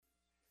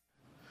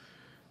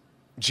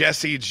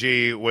Jesse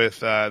G with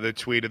the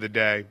tweet of the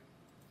day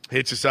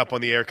hits us up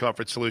on the Air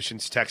Comfort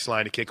Solutions text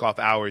line to kick off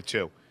hour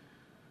 2.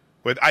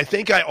 I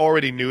think I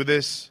already knew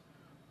this,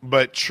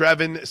 but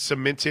Trevin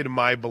cemented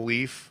my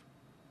belief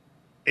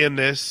in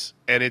this,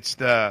 and it's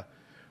the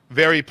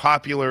very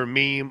popular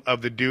meme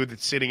of the dude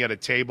that's sitting at a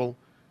table.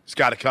 He's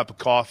got a cup of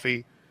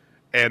coffee,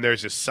 and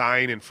there's a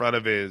sign in front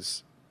of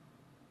his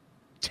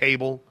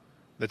table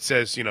that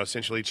says,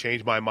 essentially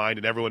change my mind,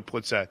 and everyone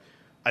puts a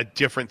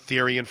different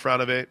theory in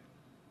front of it.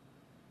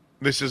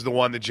 This is the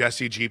one that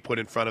Jesse G put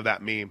in front of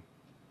that meme.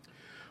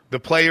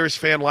 The players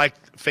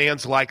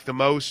fans like the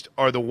most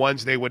are the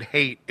ones they would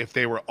hate if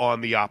they were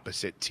on the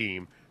opposite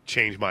team.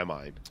 Change my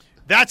mind.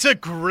 That's a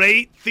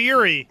great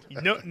theory.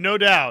 No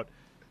doubt.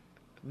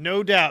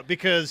 No doubt.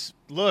 Because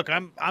look,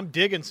 I'm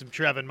digging some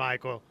Trevin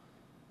Michael.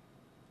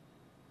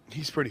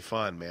 He's pretty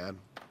fun, man.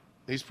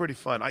 He's pretty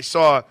fun. I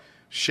saw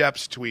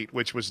Shep's tweet,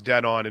 which was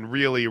dead on and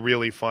really,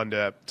 really fun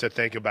to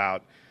think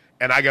about.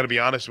 And I got to be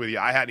honest with you,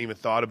 I hadn't even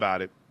thought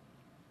about it.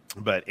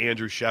 But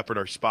Andrew Shepard,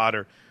 our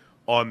spotter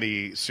on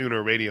the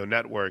Sooner Radio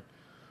Network,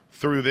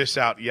 threw this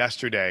out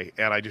yesterday,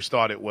 and I just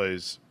thought it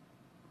was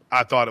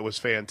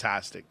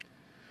fantastic.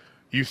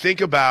 You think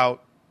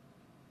about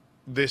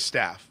this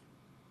staff.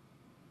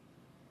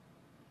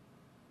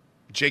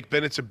 Jake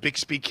Bennett's a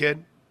Bixby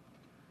kid.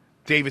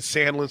 David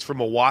Sandlin's from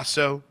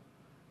Owasso.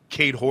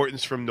 Cade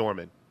Horton's from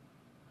Norman.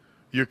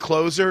 Your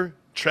closer,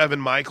 Trevin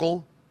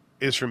Michael,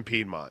 is from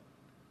Piedmont.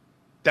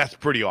 That's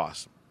pretty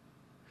awesome.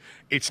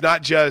 It's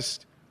not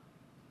just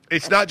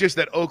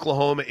that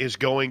Oklahoma is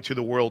going to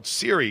the World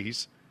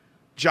Series.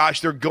 Josh,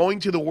 they're going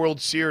to the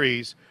World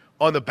Series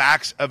on the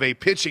backs of a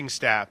pitching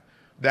staff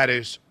that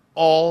is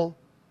all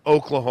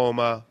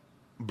Oklahoma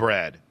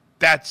bred.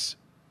 That's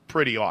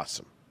pretty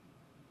awesome.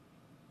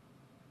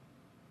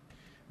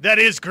 That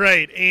is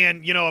great.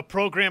 And, a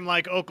program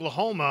like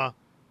Oklahoma,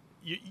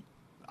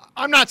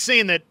 I'm not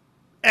saying that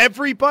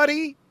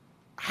everybody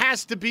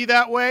has to be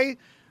that way,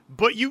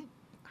 but you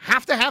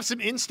have to have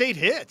some in-state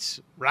hits,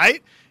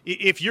 right?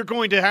 If you're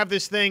going to have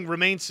this thing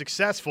remain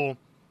successful,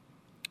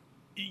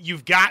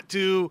 you've got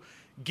to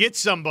get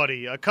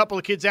somebody, a couple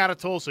of kids out of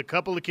Tulsa, a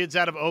couple of kids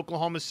out of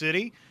Oklahoma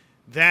City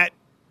that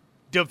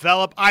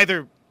develop,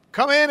 either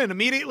come in and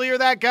immediately are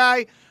that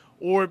guy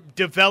or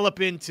develop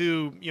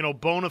into,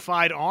 bona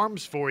fide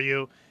arms for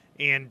you.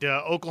 And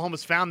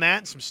Oklahoma's found that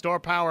and some star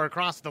power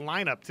across the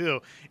lineup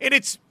too. And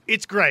it's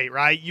great,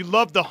 right? You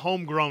love the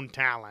homegrown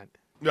talent.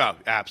 No,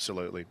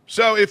 absolutely.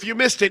 So if you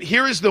missed it,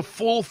 here is the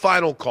full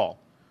final call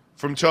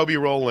from Toby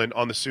Rowland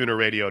on the Sooner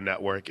Radio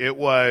Network. It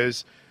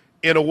was,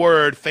 in a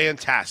word,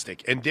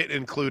 fantastic, and didn't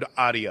include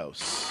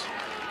adios.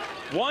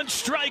 One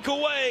strike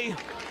away.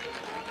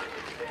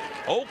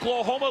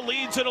 Oklahoma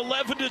leads at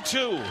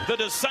 11-2. The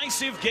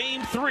decisive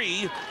Game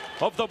 3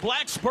 of the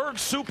Blacksburg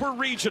Super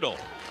Regional.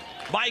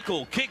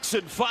 Michael kicks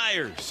and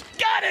fires.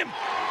 Got him!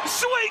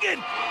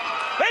 Swinging!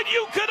 And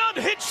you can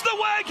unhitch the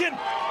wagon!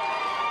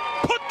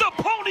 Put the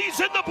ponies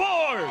in the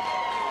board!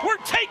 We're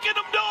taking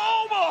them to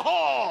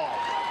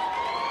Omaha!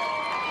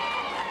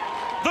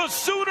 The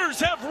Sooners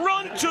have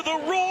run to the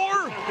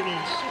roar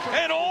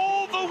and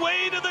all the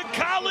way to the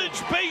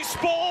college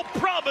baseball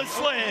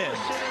promised land.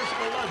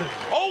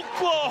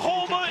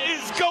 Oklahoma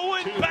is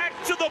going back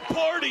to the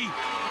party.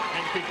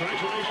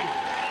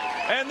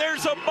 And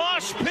there's a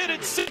mosh pit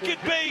at second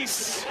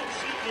base.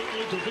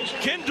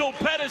 Kendall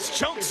Pettis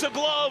chunks a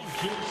glove.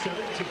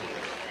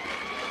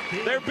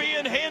 They're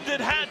being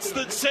handed hats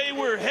that say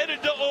we're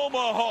headed to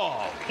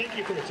Omaha.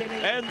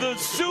 And the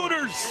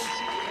Sooners,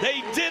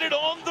 they did it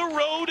on the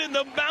road in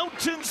the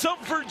mountains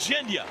of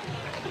Virginia.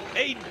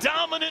 A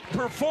dominant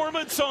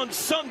performance on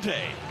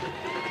Sunday.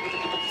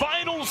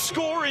 Final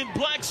score in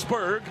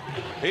Blacksburg,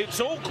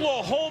 it's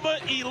Oklahoma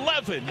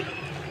 11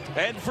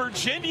 and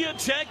Virginia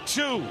Tech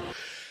 2.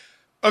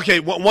 Okay,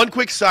 one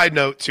quick side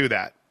note to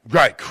that.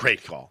 Right,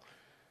 great call.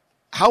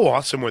 How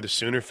awesome were the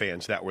Sooner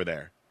fans that were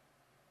there?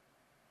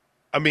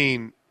 I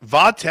mean,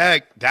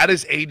 Va-Tech, that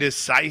is a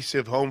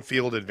decisive home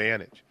field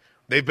advantage.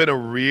 They've been a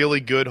really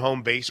good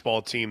home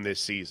baseball team this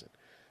season,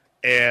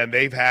 and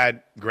they've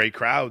had great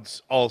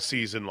crowds all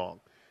season long.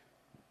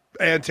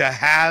 And to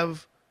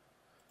have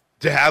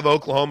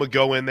Oklahoma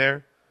go in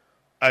there,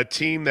 a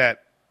team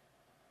that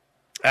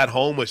at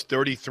home was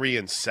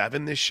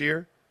 33-7 this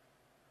year,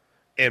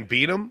 and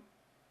beat them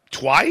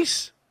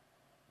twice,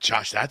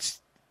 Josh, that's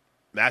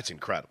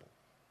incredible.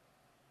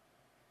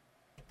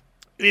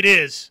 It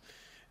is.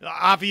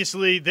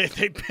 Obviously,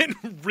 they've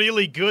been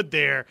really good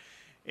there,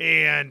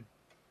 and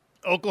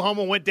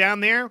Oklahoma went down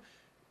there,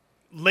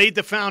 laid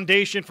the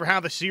foundation for how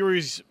the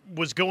series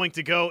was going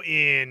to go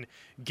in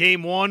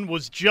Game 1,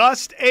 was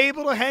just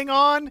able to hang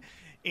on,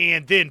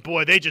 and then,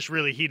 boy, they just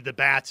really heated the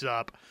bats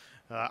up,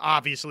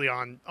 obviously,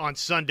 on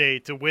Sunday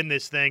to win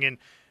this thing, and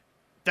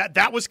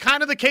that was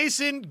kind of the case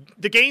in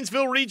the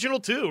Gainesville Regional,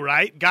 too,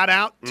 right? Got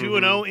out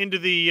 2-0 into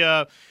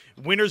the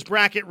winner's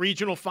bracket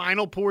regional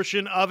final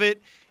portion of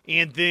it,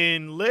 and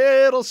then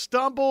little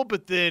stumble,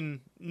 but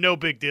then no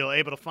big deal,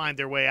 able to find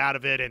their way out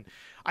of it. And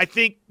I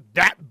think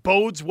that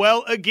bodes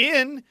well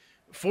again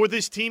for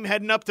this team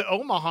heading up to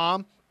Omaha,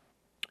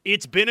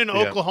 it's been an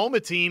Oklahoma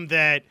team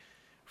that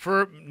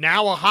for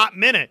now a hot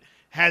minute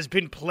has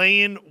been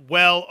playing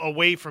well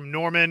away from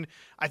Norman.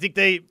 I think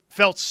they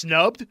felt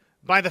snubbed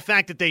by the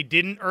fact that they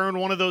didn't earn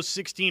one of those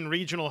 16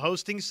 regional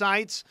hosting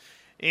sites.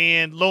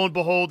 And lo and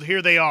behold,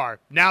 here they are.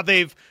 Now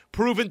they've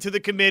proven to the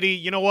committee,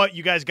 you know what,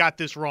 you guys got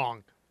this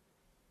wrong.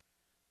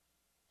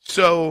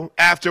 So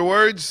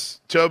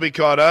afterwards, Toby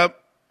caught up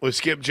with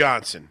Skip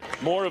Johnson.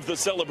 More of the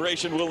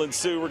celebration will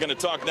ensue. We're going to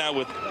talk now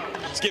with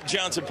Skip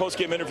Johnson.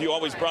 Post-game interview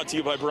always brought to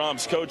you by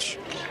Brahms. Coach,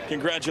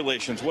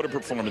 congratulations. What a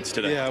performance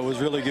today. Yeah, it was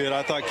really good.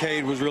 I thought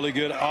Cade was really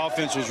good.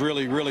 Offense was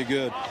really, really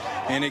good.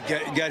 And it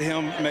got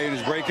him, made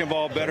his breaking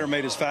ball better,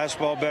 made his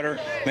fastball better,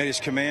 made his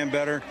command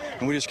better.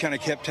 And we just kind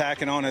of kept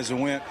tacking on as it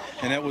went.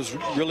 And that was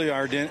really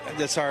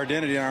that's our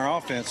identity in our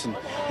offense. And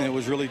it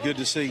was really good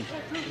to see.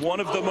 One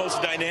of the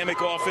most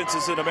dynamic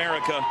offenses in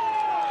America.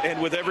 And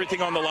with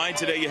everything on the line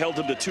today, you held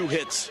him to 2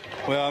 hits.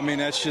 Well, I mean,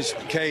 that's just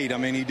Cade. I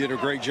mean, he did a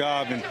great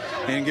job and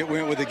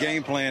went with the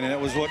game plan, and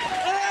that was what.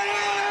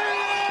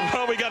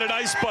 Well, we got an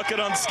ice bucket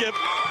on Skip.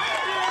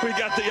 We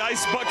got the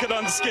ice bucket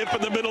on Skip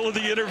in the middle of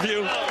the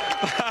interview.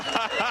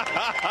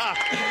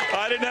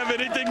 I didn't have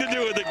anything to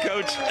do with it,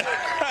 Coach.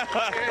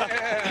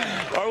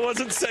 I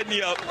wasn't setting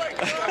you up.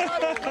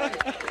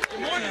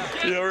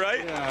 You all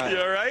right? You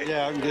all right?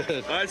 Yeah, I'm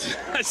good.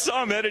 I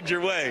saw him headed your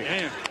way.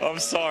 Damn. I'm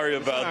sorry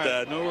about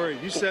that. No worries.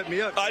 You set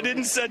me up. I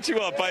didn't set you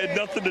up. I had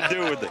nothing to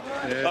do with it.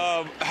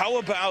 Yeah. How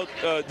about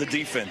the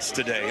defense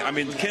today? I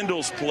mean,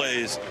 Kendall's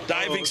plays,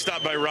 diving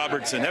stop by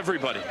Robertson,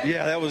 everybody.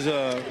 Yeah, that was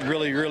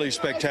really, really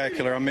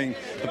spectacular. I mean,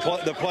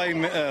 the play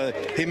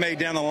he made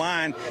down the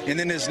line, and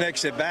then his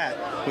next at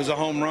bat was a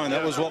home run.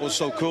 That was what was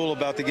so cool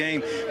about the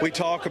game. We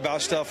talk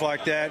about stuff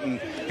like that, and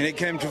it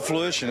came to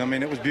fruition. I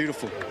mean, it was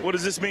beautiful. What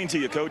does this mean to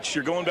you, Coach?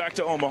 You're going back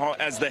to Omaha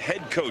as the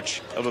head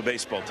coach of a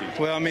baseball team.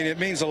 Well, I mean, it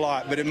means a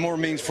lot, but it more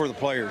means for the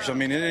players. I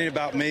mean, it ain't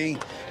about me.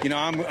 You know,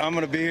 I'm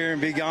going to be here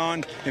and be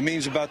gone. It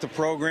means about the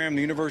program,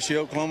 the University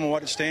of Oklahoma,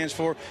 what it stands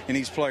for, and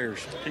these players.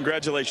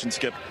 Congratulations,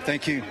 Skip.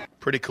 Thank you.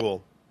 Pretty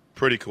cool.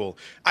 Pretty cool.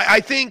 I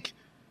think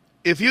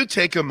if you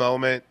take a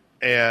moment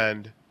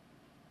and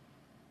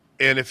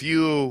if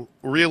you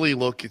really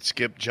look at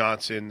Skip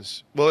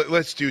Johnson's, well,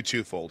 let's do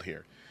twofold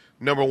here.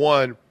 Number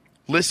one,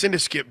 listen to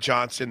Skip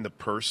Johnson, the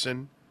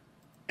person,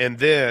 and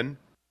then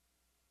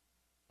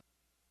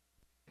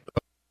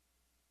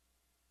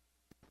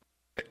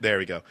there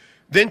we go.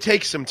 Then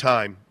take some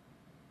time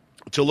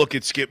to look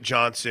at Skip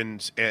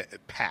Johnson's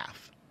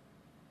path,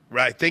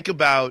 right? Think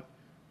about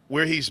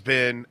where he's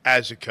been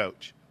as a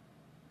coach.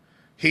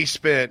 He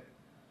spent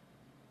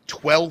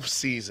 12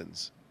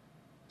 seasons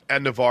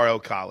at Navarro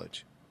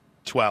College,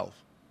 12.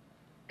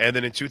 And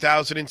then in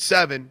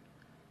 2007,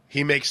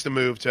 he makes the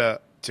move to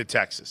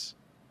Texas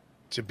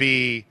to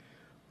be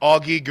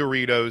Augie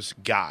Garrido's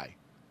guy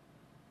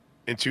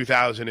in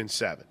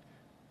 2007.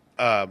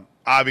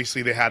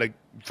 Obviously, they had,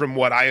 from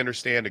what I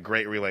understand, a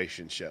great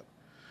relationship.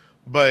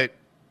 But,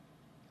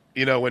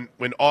 you know, when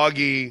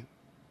Augie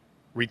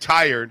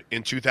retired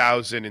in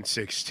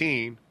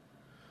 2016,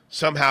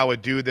 somehow a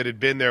dude that had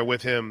been there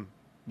with him,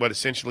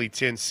 essentially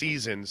 10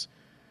 seasons,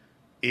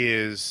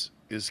 is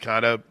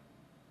kind of,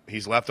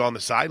 he's left on the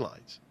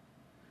sidelines.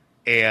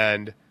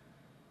 And,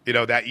 you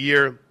know, that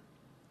year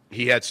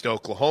he heads to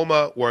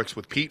Oklahoma, works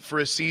with Pete for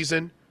a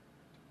season,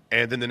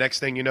 and then the next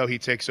thing you know, he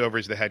takes over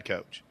as the head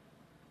coach.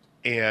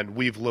 And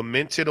we've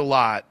lamented a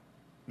lot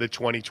the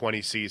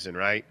 2020 season,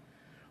 right?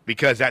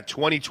 Because that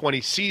 2020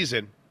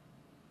 season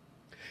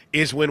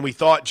is when we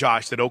thought,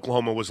 Josh, that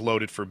Oklahoma was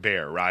loaded for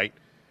bear, right?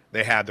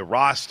 They had the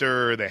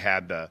roster, they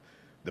had the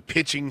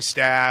pitching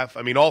staff.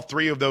 I mean, all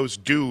three of those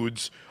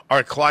dudes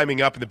are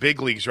climbing up in the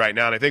big leagues right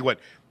now. And I think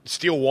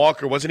Steele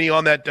Walker, wasn't he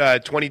on that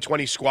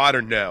 2020 squad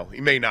or no?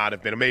 He may not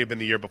have been. It may have been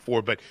the year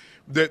before. But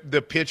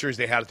the pitchers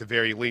they had at the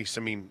very least,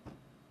 I mean,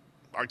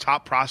 are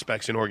top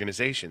prospects in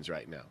organizations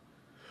right now.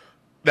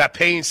 That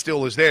pain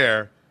still is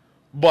there.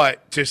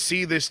 But to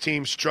see this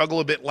team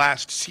struggle a bit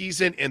last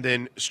season and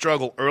then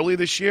struggle early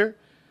this year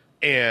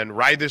and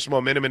ride this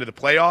momentum into the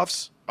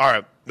playoffs,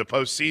 or the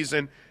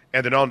postseason,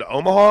 and then on to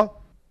Omaha,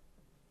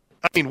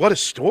 I mean, what a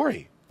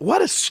story.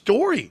 What a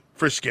story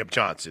for Skip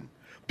Johnson.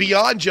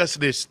 Beyond just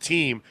this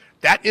team,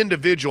 that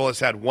individual has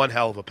had one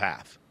hell of a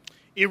path.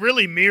 It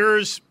really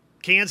mirrors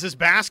Kansas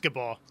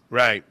basketball.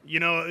 Right. You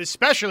know,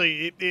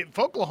 especially if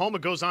Oklahoma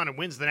goes on and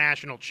wins the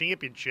national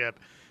championship,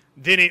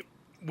 then it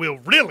will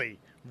really,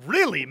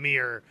 really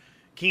mirror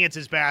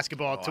Kansas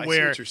basketball to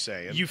where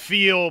you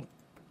feel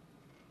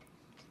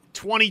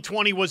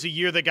 2020 was a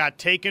year that got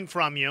taken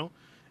from you.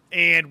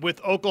 And with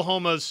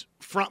Oklahoma's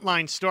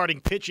frontline starting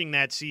pitching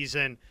that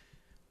season,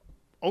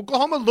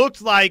 Oklahoma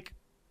looked like,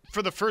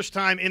 for the first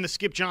time in the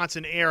Skip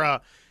Johnson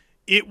era,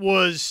 it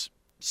was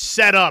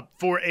set up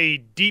for a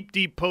deep,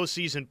 deep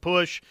postseason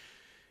push.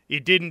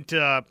 It didn't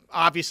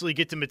obviously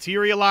get to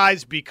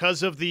materialize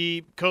because of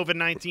the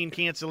COVID-19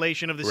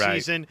 cancellation of the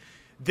season.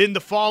 Then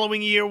the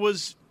following year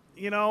was,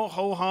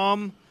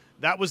 ho-hum.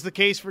 That was the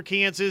case for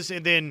Kansas.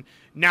 And then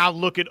now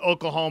look at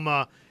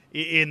Oklahoma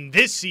in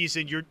this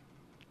season.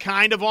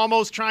 kind of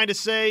almost trying to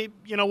say,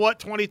 you know what,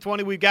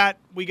 2020, we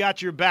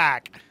got your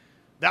back.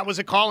 That was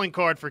a calling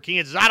card for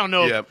Kansas. I don't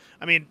know. Yep.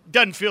 I mean,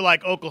 doesn't feel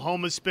like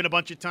Oklahoma's spent a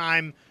bunch of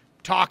time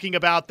talking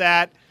about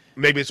that.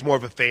 Maybe it's more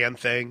of a fan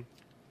thing.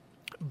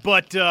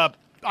 But,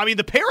 I mean,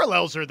 the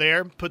parallels are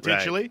there,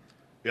 potentially. Right.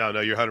 Yeah, no,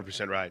 you're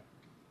 100% right.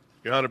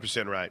 You're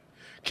 100% right.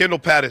 Kendall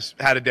Pettis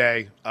had a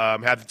day,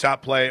 had the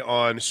top play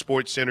on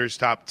SportsCenter's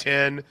top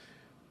 10,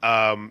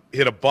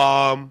 hit a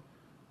bomb.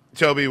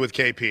 Toby with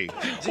KP.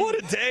 What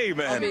a day,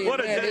 man. I mean, what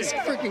a man, day. it's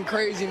freaking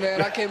crazy,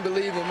 man. I can't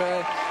believe it,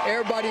 man.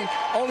 Everybody,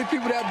 only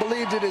people that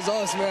believed it is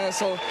us, man.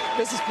 So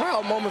this is a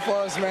proud moment for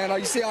us, man.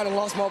 You see I done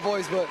lost my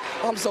voice, but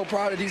I'm so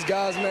proud of these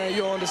guys, man.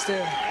 You don't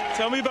understand.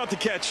 Tell me about the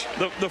catch,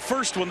 the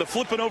first one, the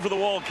flipping over the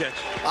wall catch.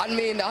 I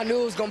mean, I knew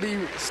it was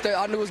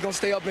gonna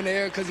stay up in the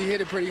air because he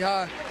hit it pretty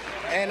high.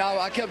 And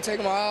I kept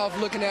taking my eye off,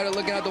 looking at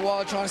the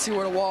wall, trying to see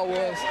where the wall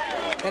was.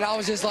 And I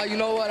was just like, you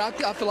know what? I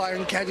feel like I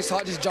can catch it, so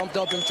I just jumped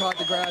up and tried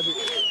to grab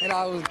it.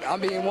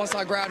 And once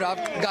I grabbed it,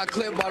 I got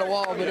clipped by the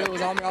wall, but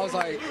I was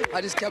like,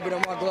 I just kept it in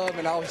my glove,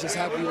 and I was just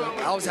happy.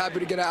 I was happy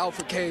to get it out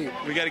for Cade.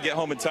 We got to get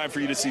home in time for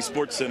you to see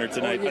SportsCenter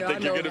tonight. Oh, yeah, I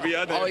think you're going to be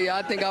on there. Oh, yeah,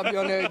 I think I'll be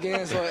on there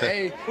again. So,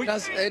 hey,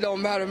 it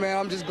don't matter, man.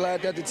 I'm just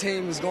glad that the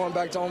team is going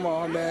back to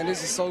Omaha, man.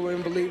 This is so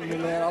unbelievable,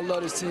 man. I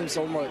love this team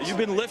so much. You've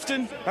been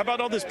lifting? How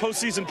about all this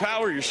postseason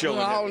power you're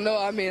showing? I don't know.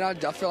 I mean, I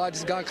feel I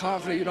just got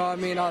confident, you know what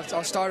I mean? I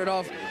started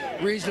off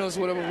regionals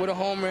with a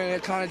homer, and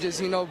it kind of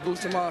just,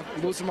 boosted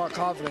my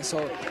confidence.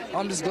 So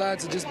I'm just glad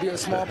to just be a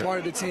small part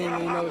of the team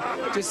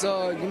and, just,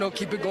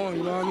 keep it going,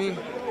 you know what I mean?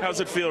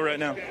 How's it feel right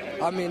now?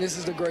 I mean, this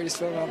is the greatest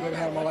feeling I've ever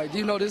had in my life.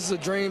 This is a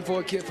dream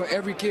for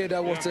every kid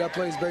that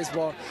plays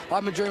baseball.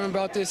 I've been dreaming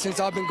about this since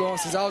I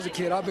was a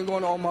kid. I've been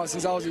going to Omaha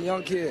since I was a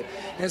young kid.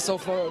 And so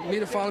for me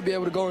to finally be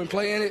able to go and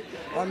play in it,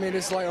 I mean,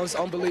 it's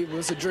unbelievable.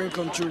 It's a dream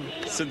come true.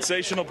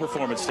 Sensational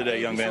performance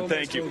today, young man.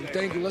 Thank you.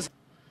 Thank you.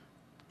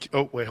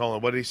 Oh, wait, hold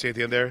on. What did he say at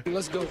the end there?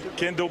 Let's go.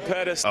 Kendall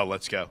Pettis. Oh,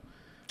 let's go.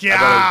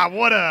 Yeah,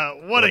 what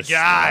a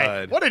guy.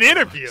 Stud. What an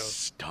interview.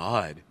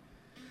 Stud.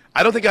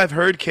 I don't think I've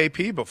heard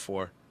KP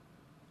before.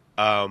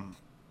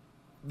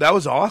 That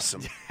was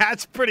awesome.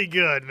 That's pretty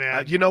good,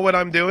 man. You know what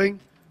I'm doing?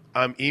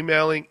 I'm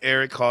emailing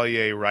Eric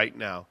Collier right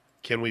now.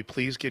 Can we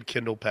please get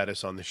Kendall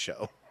Pettis on the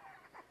show?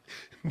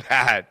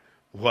 That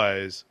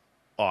was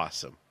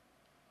awesome.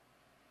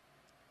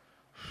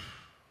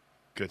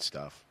 Good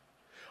stuff.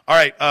 All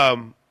right,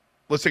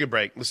 let's take a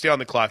break. Let's stay on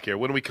the clock here.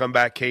 When we come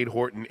back, Cade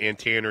Horton and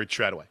Tanner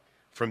Treadway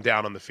from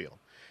Down on the Field.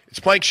 It's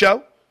Plank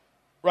Show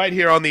right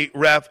here on the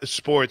Ref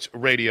Sports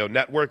Radio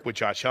Network with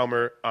Josh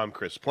Helmer. I'm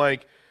Chris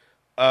Plank.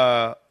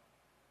 A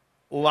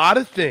lot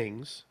of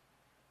things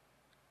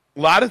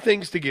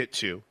to get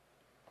to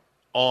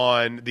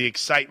on the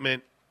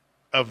excitement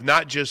of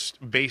not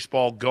just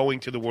baseball going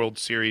to the World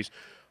Series,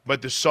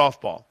 but the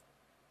softball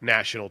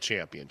national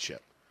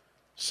championship.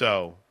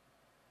 So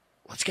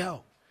let's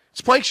go.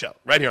 It's Plank Show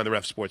right here on the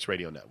Ref Sports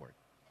Radio Network.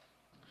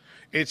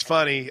 It's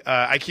funny.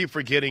 I keep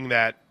forgetting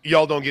that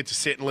y'all don't get to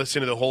sit and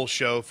listen to the whole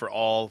show for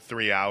all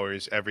 3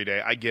 hours every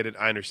day. I get it.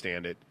 I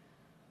understand it.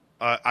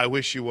 I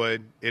wish you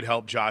would. It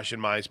helped Josh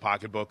and Mai's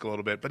pocketbook a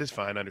little bit, but it's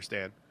fine. I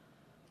understand.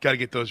 Got to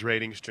get those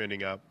ratings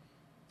trending up.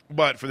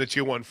 But for the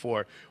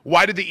 214,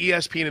 why did the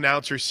ESPN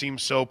announcer seem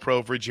so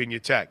pro Virginia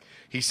Tech?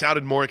 He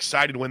sounded more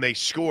excited when they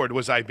scored.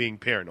 Was I being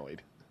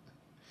paranoid?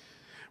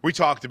 We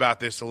talked about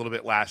this a little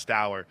bit last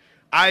hour.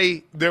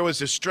 There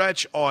was a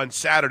stretch on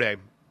Saturday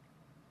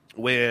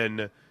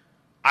when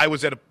I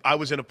was in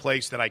a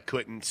place that I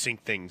couldn't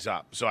sync things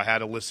up, so I had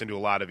to listen to a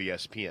lot of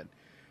ESPN.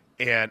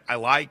 And I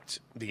liked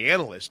the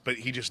analyst, but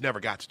he just never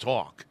got to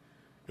talk.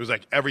 It was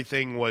like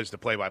everything was the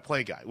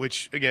play-by-play guy,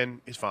 which,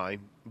 again, is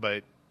fine,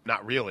 but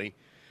not really.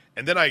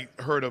 And then I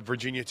heard a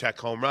Virginia Tech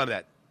home run,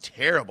 that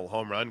terrible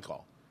home run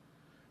call.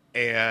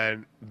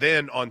 And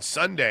then on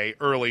Sunday,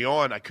 early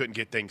on, I couldn't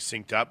get things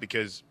synced up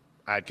because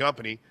I had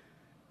company.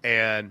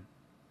 And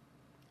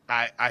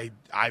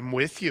I'm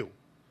with you.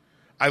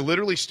 I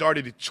literally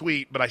started to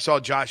tweet, but I saw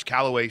Josh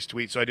Callaway's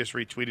tweet, so I just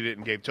retweeted it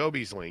and gave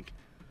Toby's link.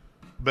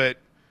 But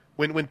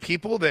when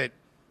people that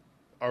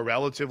are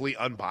relatively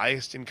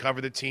unbiased and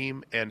cover the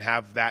team and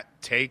have that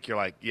take, you're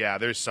like, yeah,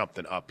 there's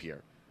something up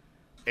here.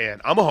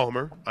 And I'm a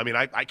homer. I mean,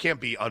 I can't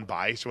be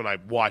unbiased when I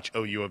watch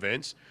OU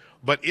events.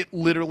 But it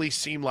literally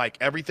seemed like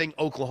everything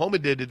Oklahoma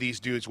did to these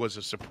dudes was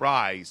a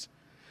surprise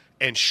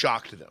and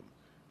shocked them,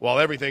 while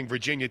everything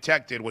Virginia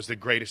Tech did was the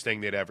greatest thing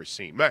they'd ever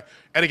seen.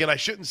 And again, I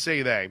shouldn't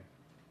say they,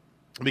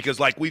 because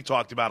like we've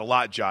talked about a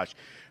lot, Josh,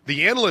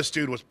 the analyst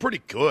dude was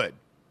pretty good.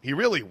 He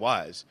really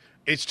was.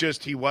 It's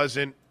just he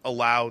wasn't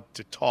allowed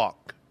to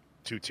talk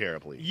too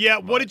terribly. Yeah,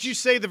 much. What did you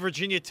say, the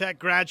Virginia Tech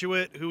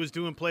graduate who was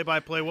doing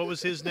play-by-play, what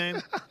was his name?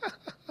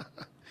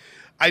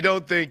 I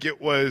don't think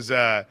it was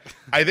I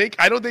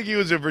don't think he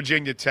was a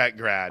Virginia Tech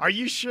grad. Are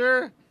you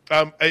sure?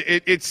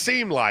 It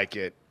seemed like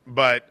it,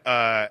 but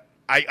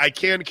I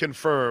can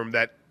confirm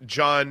that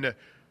John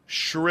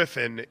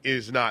Schriffen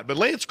is not. But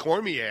Lance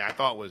Cormier I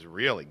thought was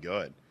really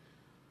good.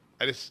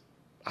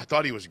 I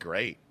thought he was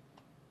great.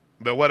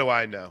 But what do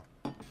I know?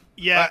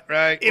 Yeah,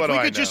 right. If what we do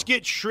I could know? just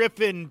get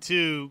Shriffen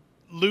to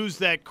lose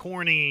that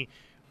corny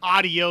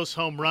adios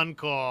home run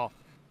call,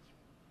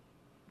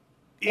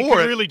 it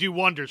could really do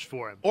wonders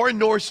for him. Or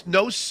Norse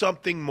knows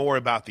something more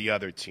about the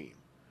other team.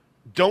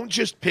 Don't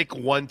just pick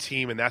one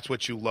team and that's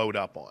what you load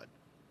up on.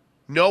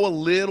 Know a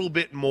little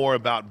bit more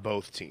about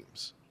both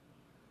teams.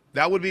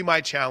 That would be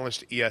my challenge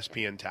to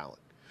ESPN talent.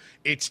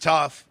 It's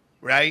tough,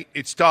 right?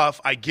 It's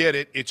tough. I get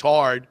it. It's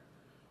hard,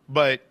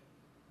 but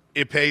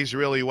it pays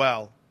really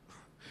well.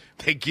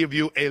 They give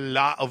you a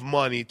lot of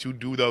money to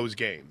do those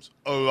games.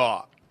 A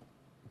lot.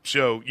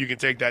 So you can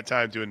take that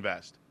time to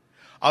invest.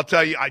 I'll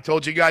tell you, I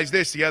told you guys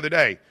this the other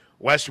day.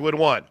 Westwood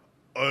won.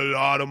 A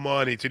lot of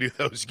money to do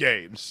those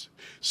games.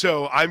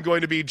 So I'm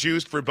going to be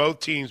juiced for both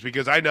teams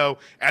because I know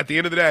at the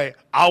end of the day,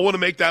 I want to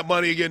make that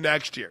money again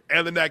next year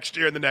and the next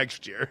year and the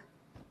next year.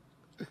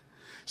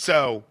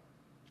 So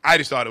I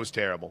just thought it was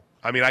terrible.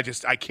 I mean, I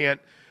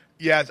can't.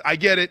 Yes, I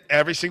get it.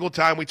 Every single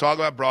time we talk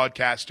about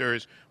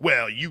broadcasters,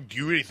 well, you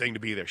do anything to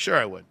be there. Sure,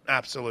 I would.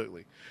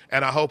 Absolutely.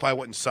 And I hope I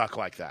wouldn't suck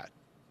like that.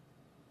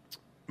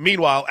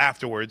 Meanwhile,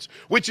 afterwards,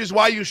 which is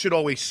why you should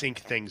always sync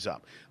things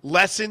up.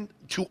 Lesson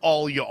to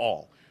all you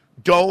all.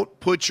 Don't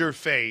put your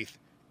faith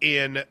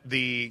in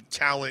the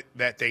talent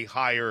that they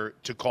hire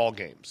to call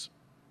games.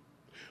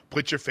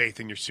 Put your faith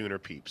in your Sooner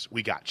peeps.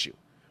 We got you.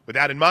 With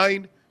that in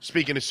mind,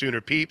 speaking of Sooner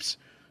peeps,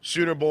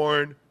 Sooner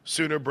born,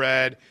 Sooner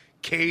bred,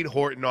 Cade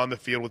Horton on the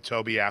field with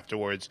Toby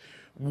afterwards.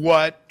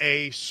 What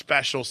a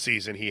special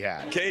season he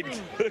had. Cade,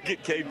 look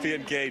at Cade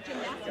being Cade.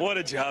 What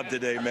a job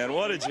today, man.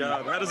 What a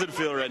job. How does it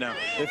feel right now?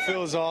 It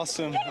feels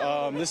awesome.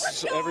 This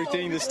is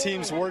everything this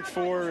team's worked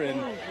for, and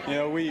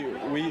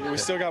we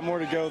still got more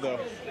to go though.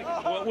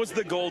 What was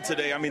the goal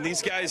today? I mean,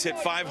 these guys hit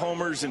 5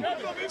 homers and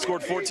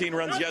scored 14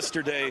 runs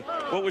yesterday.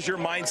 What was your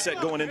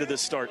mindset going into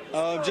this start?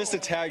 Just to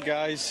tag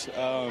guys,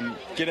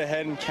 get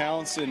ahead in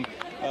counts, and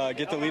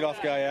get the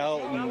leadoff guy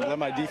out and let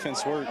my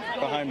defense work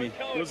behind me.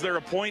 Was there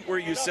a point where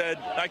you said,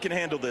 I can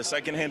handle this, I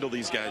can handle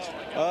these guys?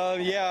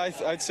 Yeah,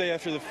 I'd say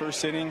after the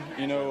first inning,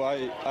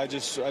 I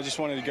just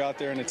wanted to go out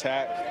there and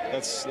attack.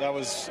 That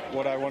was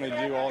what I wanted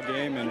to do all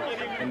game,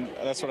 and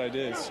that's what I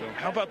did. So.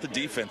 How about the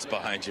defense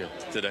behind you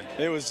today?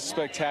 It was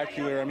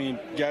spectacular. I mean,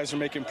 guys are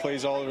making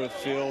plays all over the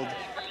field.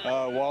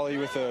 Wally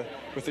with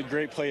a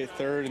great play at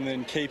third, and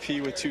then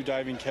KP with 2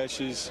 diving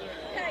catches.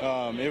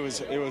 It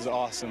was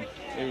awesome.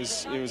 It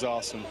was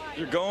awesome.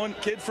 You're going,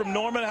 kid from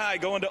Norman High,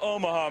 going to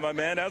Omaha, my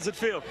man. How's it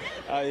feel?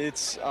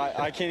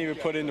 I can't even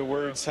put into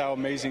words how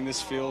amazing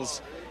this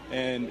feels,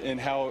 and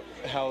how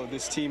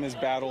this team has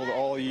battled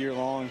all year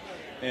long,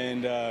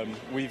 and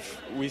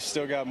we've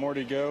still got more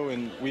to go,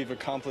 and we've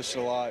accomplished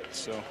a lot.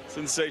 So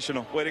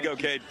sensational. Way to go,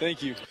 Cade.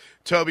 Thank you.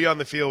 Toby on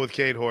the field with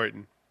Cade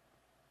Horton.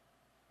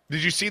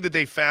 Did you see that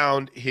they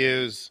found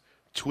his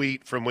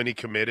tweet from when he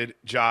committed,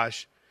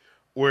 Josh,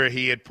 where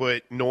he had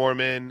put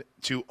Norman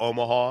to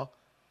Omaha,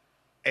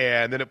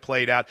 and then it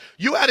played out?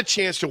 You had a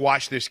chance to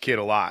watch this kid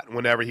a lot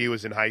whenever he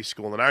was in high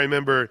school, and I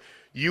remember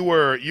you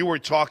were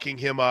talking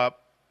him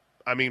up,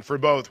 I mean, for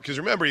both, because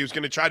remember, he was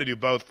going to try to do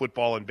both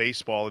football and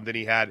baseball, and then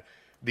he had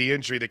the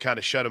injury that kind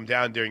of shut him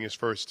down during his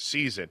first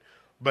season.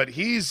 But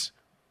he's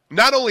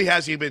not only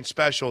has he been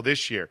special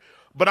this year,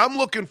 but I'm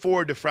looking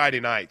forward to Friday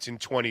nights in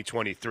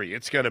 2023.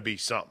 It's going to be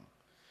something.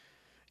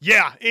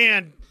 Yeah,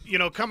 and,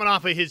 coming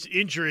off of his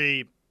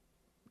injury,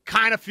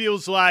 kind of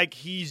feels like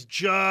he's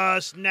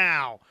just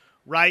now,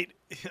 right?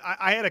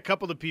 I had a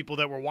couple of people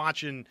that were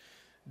watching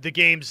the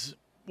game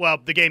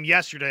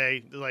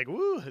yesterday. They're like,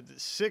 woo,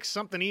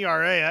 6-something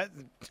ERA.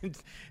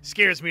 That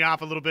scares me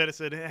off a little bit. I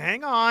said,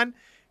 hang on.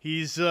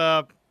 He's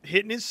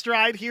hitting his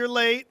stride here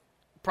late,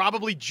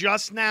 probably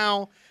just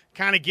now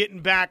kind of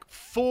getting back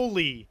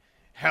fully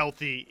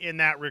healthy in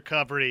that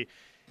recovery.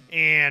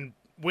 And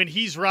when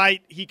he's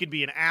right, he could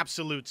be an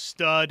absolute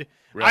stud.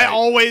 Right. I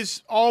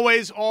always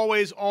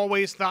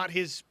thought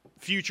his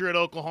future at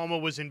Oklahoma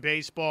was in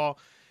baseball.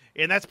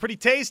 And that's pretty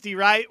tasty,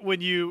 right? When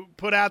you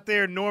put out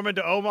there Norman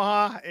to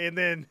Omaha, and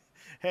then,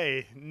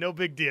 hey, no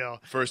big deal.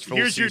 First full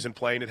season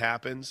playing, it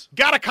happens.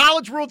 Got a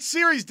College World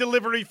Series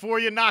delivery for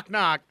you. Knock,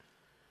 knock.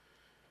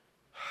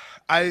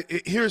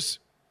 Here's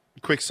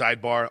a quick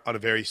sidebar on a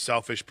very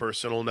selfish,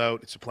 personal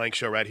note. It's a Plank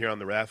Show right here on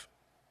the Ref.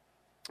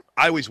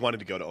 I always wanted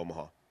to go to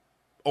Omaha.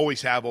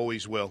 Always have,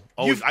 always will.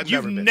 Always,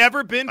 You've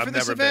never been for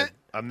this event?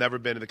 I've never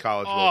been to the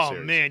College World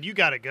Series. Oh, man, you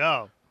got to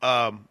go.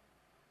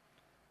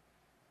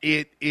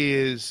 It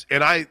is,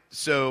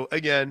 so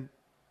again,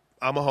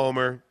 I'm a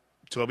homer.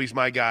 Toby's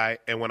my guy.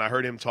 And when I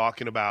heard him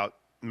talking about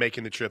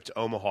making the trip to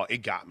Omaha,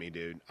 it got me,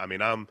 dude. I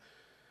mean,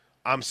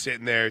 I'm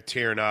sitting there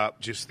tearing up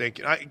just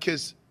thinking,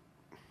 because,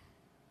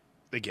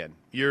 again,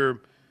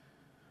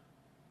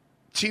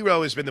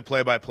 T-Row has been the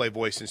play-by-play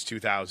voice since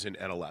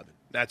 2011.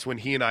 That's when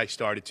he and I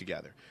started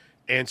together.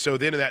 And so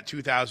then in that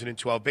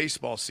 2012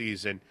 baseball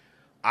season,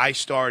 I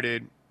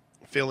started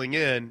filling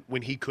in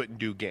when he couldn't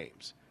do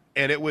games.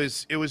 And it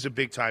was a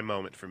big-time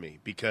moment for me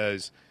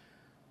because,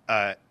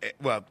 I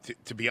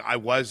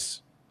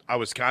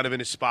was kind of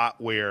in a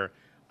spot where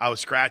I was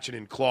scratching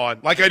and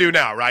clawing, like I do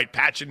now, right?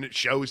 Patching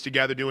shows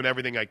together, doing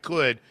everything I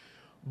could.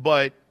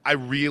 but I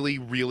really,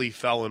 really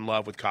fell in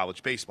love with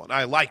college baseball. And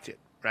I liked it,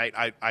 right?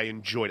 I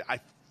enjoyed it. I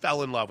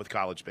fell in love with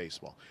college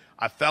baseball.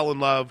 I fell in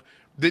love.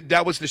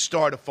 That was the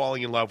start of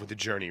falling in love with the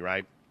journey,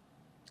 right?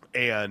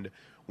 And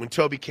when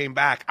Toby came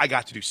back, I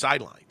got to do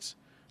sidelines,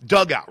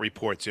 dugout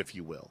reports, if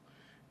you will.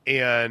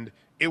 And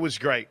it was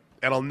great.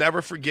 And I'll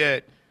never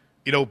forget,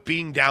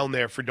 being down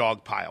there for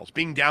Dog Piles,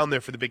 being down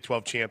there for the Big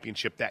 12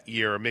 championship that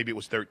year, or maybe it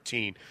was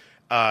 13.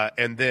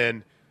 And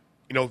then,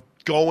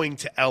 going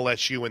to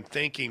LSU and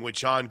thinking with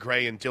John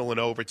Gray and Dylan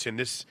Overton,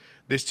 this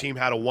team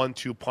had a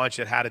 1-2 punch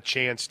that had a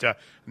chance to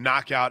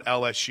knock out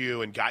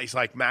LSU, and guys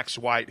like Max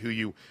White, who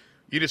you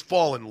just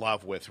fall in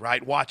love with,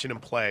 right, watching him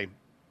play.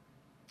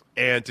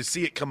 And to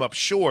see it come up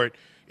short,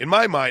 in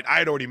my mind, I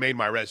had already made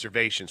my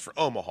reservations for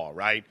Omaha,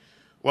 right?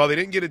 Well, they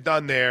didn't get it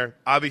done there.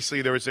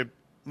 Obviously, there was a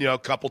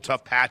couple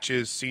tough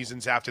patches,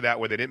 seasons after that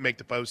where they didn't make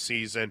the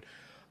postseason.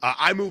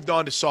 I moved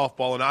on to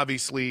softball, and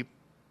obviously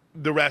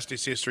the rest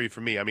is history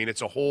for me. I mean,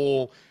 it's a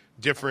whole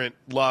different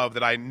love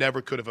that I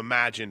never could have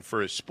imagined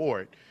for a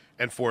sport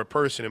and for a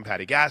person in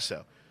Patty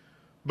Gasso.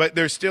 But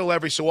there's still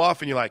every so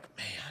often you're like,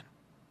 man,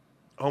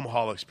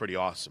 Omaha looks pretty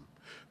awesome.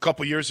 A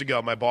couple years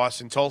ago, my boss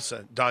in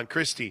Tulsa, Don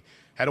Christie,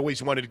 had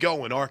always wanted to go.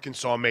 When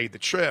Arkansas made the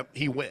trip,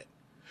 he went.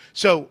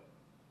 So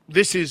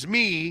this is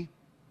me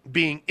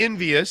being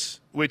envious,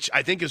 which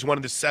I think is one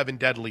of the 7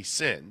 deadly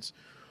sins.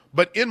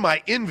 But in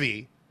my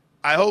envy,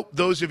 I hope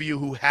those of you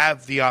who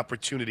have the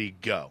opportunity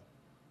go.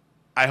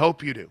 I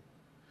hope you do.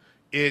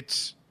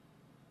 It's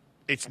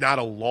not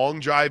a long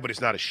drive, but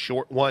it's not a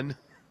short one.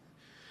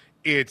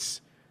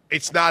 It's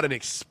not an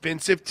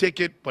expensive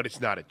ticket, but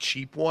it's not a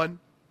cheap one.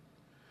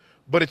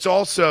 But it's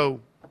an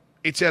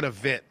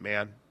event,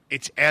 man.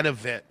 It's an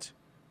event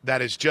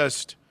that is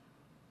just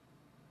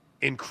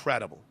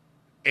incredible.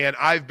 And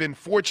I've been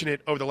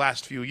fortunate over the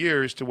last few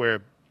years to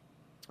where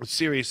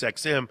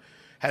SiriusXM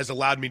has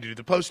allowed me to do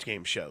the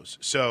post-game shows.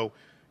 So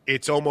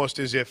it's almost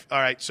as if, all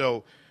right,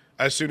 so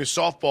as soon as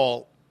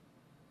softball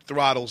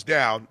throttles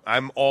down,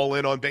 I'm all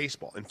in on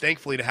baseball. And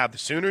thankfully to have the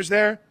Sooners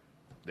there,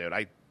 dude,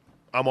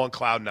 I'm on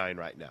cloud 9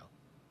 right now.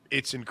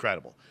 It's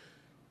incredible.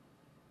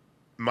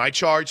 My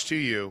charge to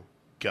you,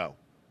 go.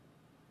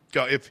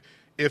 Go.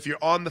 If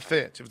you're on the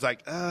fence, if it's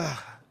like,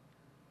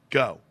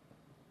 go.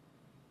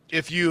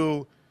 If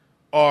you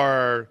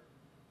are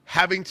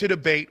having to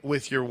debate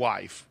with your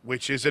wife,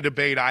 which is a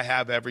debate I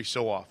have every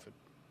so often,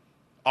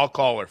 I'll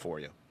call her for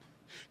you.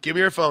 Give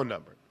me her phone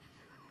number.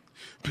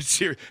 But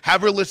seriously,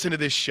 have her listen to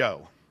this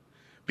show.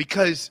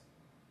 Because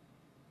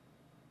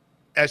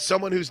as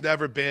someone who's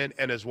never been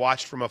and has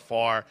watched from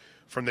afar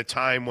from the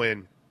time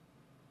when,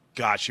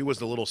 gosh, she was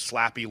the little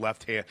slappy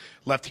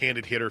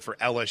left-handed hitter for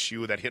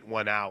LSU that hit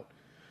one out.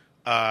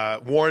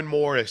 Warren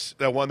Morris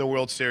that won the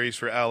World Series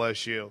for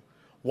LSU.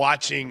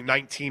 Watching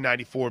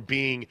 1994,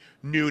 being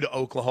new to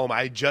Oklahoma.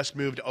 I had just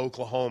moved to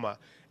Oklahoma,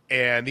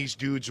 and these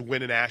dudes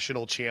win a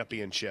national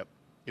championship.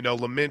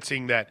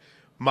 Lamenting that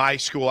my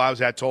school I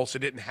was at, Tulsa,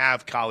 didn't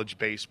have college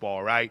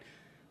baseball, right?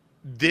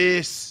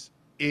 This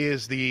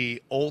is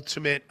the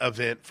ultimate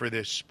event for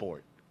this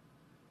sport.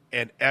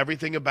 And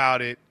everything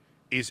about it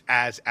is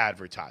as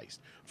advertised.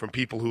 From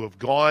people who have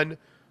gone,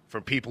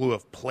 from people who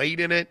have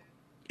played in it,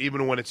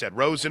 even when it's at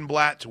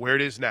Rosenblatt to where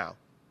it is now.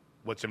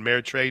 What's in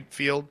Ameritrade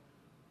Field?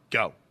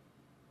 Go.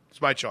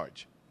 It's my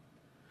charge.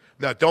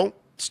 Now, don't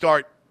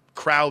start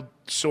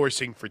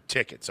crowdsourcing for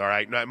tickets, all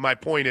right? My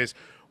point is,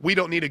 we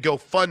don't need a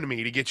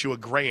GoFundMe to get you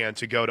 $1,000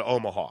 to go to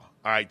Omaha, all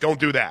right? Don't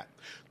do that.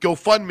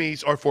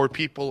 GoFundMes are for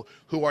people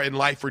who are in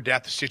life or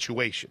death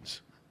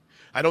situations.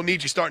 I don't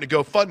need you starting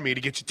a GoFundMe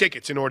to get you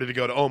tickets in order to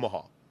go to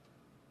Omaha.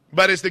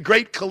 But as the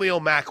great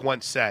Khalil Mack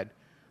once said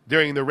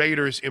during the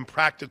Raiders'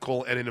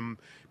 impractical and an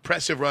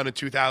impressive run in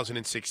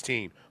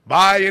 2016,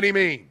 by any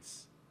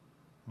means,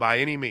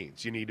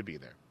 you need to be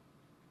there.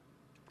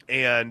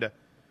 And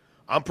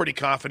I'm pretty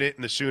confident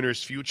in the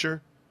Sooners'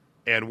 future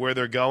and where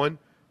they're going,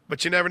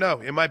 but you never know.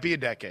 It might be a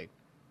decade.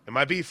 It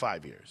might be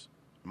 5 years.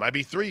 It might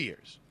be 3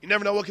 years. You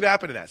never know what could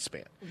happen in that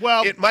span.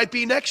 Well, it might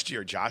be next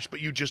year, Josh, but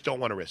you just don't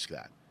want to risk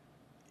that.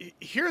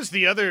 Here's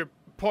the other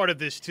part of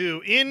this,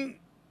 too. In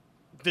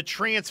the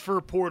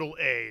transfer portal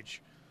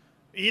age,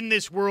 in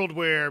this world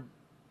where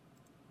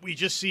we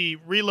just see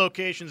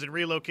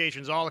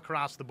relocations all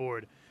across the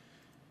board,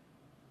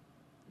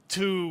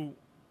 to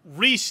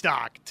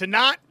restock, to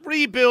not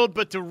rebuild,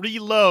 but to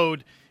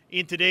reload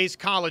in today's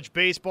college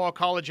baseball,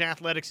 college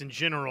athletics in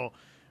general,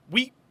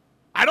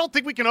 I don't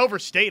think we can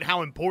overstate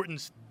how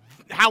important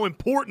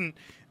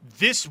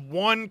this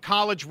one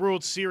College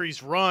World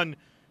Series run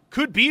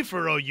could be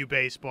for OU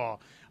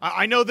baseball.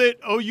 I know that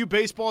OU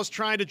baseball is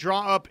trying to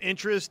draw up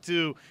interest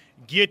to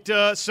get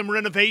some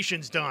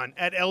renovations done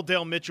at L.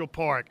 Dale Mitchell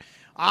Park.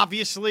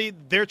 Obviously,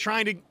 they're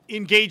trying to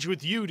engage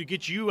with you to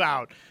get you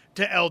out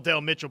to L.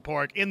 Dale Mitchell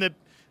Park. And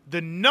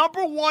the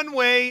number one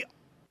way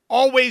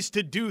always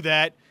to do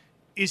that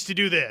is to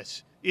do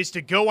this, is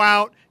to go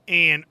out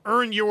and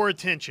earn your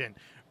attention,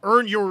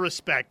 earn your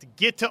respect,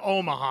 get to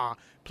Omaha,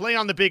 play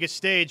on the biggest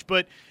stage.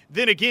 But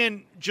then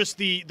again, just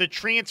the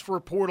transfer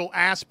portal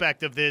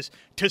aspect of this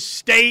to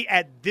stay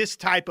at this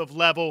type of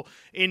level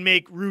and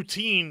make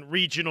routine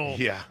regional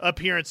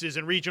appearances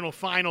and regional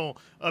final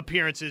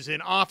appearances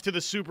and off to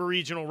the super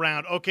regional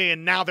round. Okay,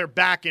 and now they're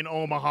back in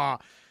Omaha.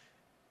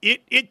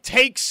 It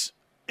takes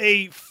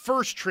a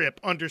first trip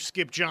under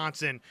Skip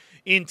Johnson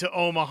into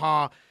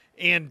Omaha,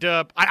 and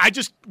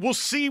we'll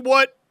see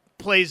what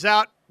plays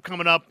out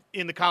coming up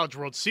in the College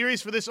World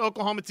Series for this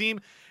Oklahoma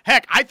team.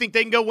 Heck, I think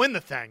they can go win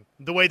the thing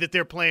the way that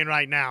they're playing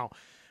right now.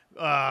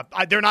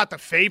 They're not the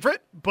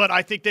favorite, but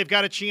I think they've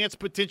got a chance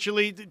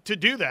potentially to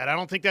do that. I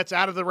don't think that's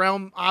out of the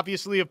realm,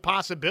 obviously, of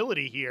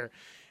possibility here.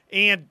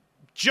 And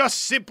just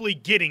simply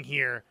getting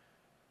here,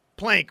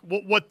 Plank,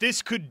 what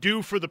this could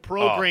do for the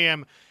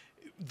program,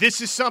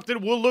 this is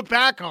something we'll look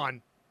back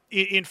on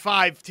in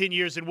 5-10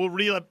 years, and we'll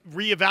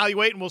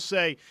reevaluate, and we'll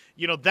say,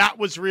 that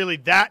was really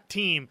that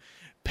team,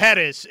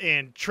 Pettis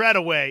and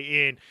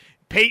Treadaway and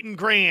Peyton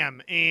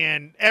Graham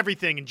and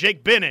everything, and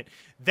Jake Bennett,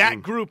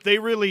 that group,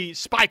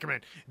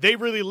 Spikerman, they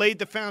really laid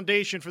the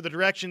foundation for the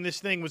direction this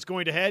thing was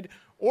going to head.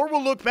 Or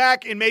we'll look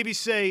back and maybe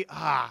say,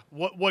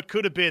 what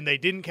could have been? They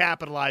didn't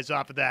capitalize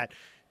off of that.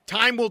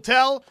 Time will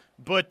tell,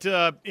 but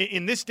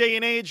in this day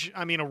and age,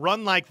 a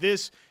run like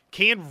this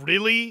can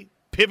really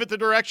pivot the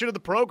direction of the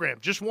program.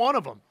 Just one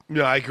of them.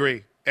 No, I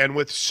agree. And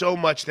with so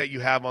much that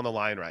you have on the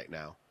line right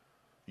now,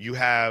 you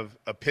have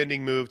a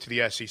pending move to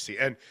the SEC.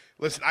 And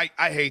listen,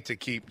 I hate to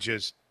keep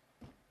just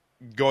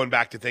going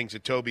back to things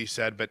that Toby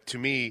said, but to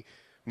me,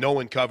 no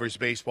one covers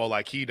baseball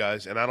like he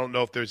does, and I don't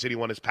know if there's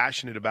anyone as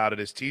passionate about it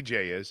as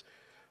TJ is.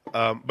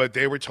 But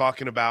they were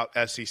talking about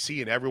SEC,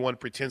 and everyone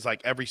pretends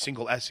like every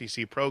single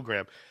SEC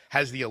program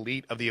has the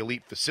elite of the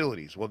elite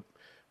facilities. Well,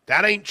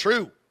 that ain't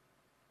true.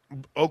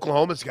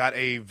 Oklahoma's got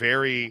a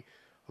very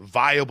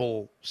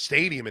viable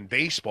stadium in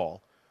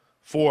baseball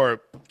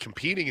for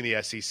competing in the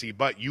SEC,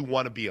 but you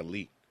want to be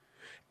elite.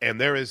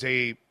 And there is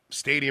a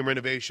stadium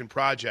renovation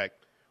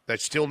project that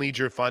still needs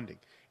your funding.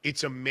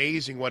 It's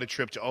amazing what a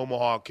trip to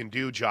Omaha can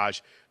do,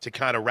 Josh, to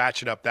kind of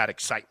ratchet up that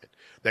excitement,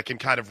 that can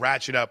kind of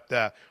ratchet up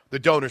the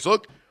donors.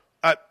 Look,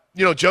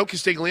 Joe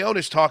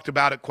Castiglione's talked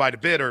about it quite a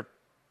bit, or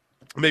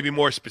maybe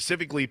more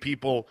specifically,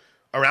 people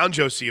around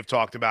Joe C have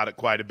talked about it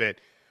quite a bit.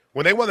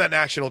 When they won that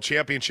national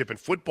championship in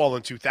football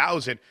in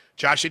 2000,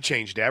 Josh, it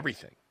changed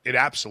everything. It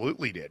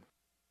absolutely did.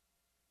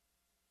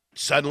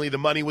 Suddenly the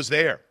money was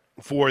there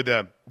for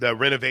the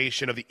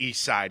renovation of the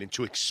East Side and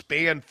to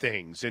expand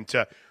things and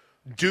to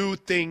do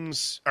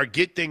things or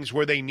get things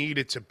where they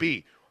needed to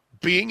be.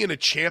 Being in a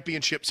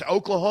championship,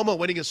 Oklahoma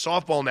winning a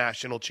softball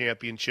national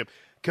championship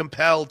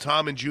compelled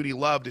Tom and Judy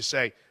Love to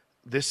say,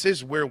 this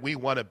is where we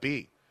want to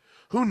be.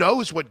 Who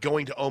knows what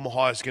going to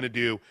Omaha is going to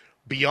do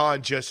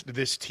beyond just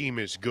this team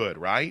is good,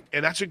 right?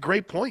 And that's a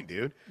great point,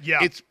 dude. Yeah.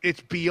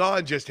 It's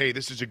beyond just, hey,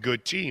 this is a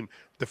good team.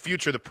 The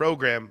future of the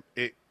program,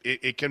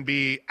 it can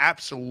be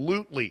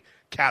absolutely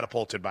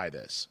catapulted by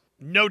this.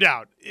 No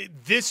doubt.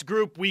 This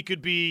group, we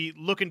could be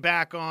looking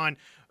back on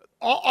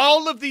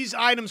all of these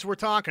items we're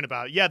talking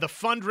about. Yeah, the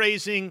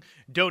fundraising,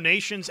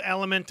 donations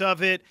element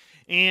of it,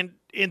 and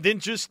then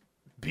just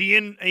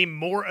being a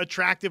more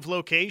attractive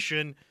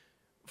location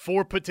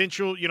for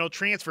potential,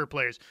 transfer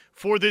players,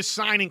 for this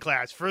signing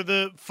class, for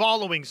the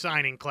following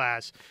signing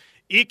class.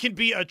 It can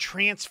be a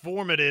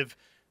transformative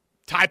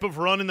type of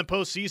run in the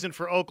postseason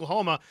for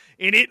Oklahoma,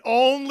 and it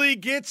only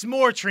gets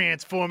more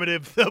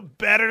transformative the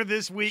better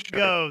this week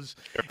goes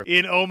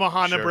in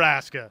Omaha,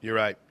 Nebraska. You're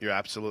right. You're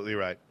absolutely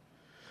right.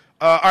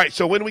 All right,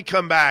 so when we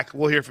come back,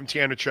 we'll hear from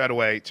Tanner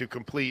Treadaway to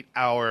complete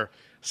our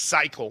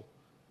cycle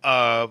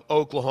of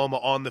Oklahoma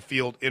on the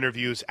field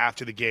interviews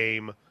after the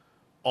game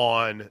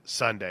on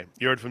Sunday.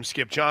 You heard from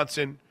Skip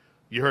Johnson.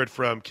 You heard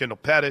from Kendall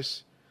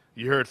Pettis.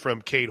 You heard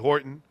from Cade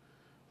Horton.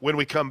 When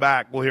we come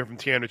back, we'll hear from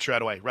Tanner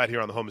Treadaway right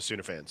here on the Home of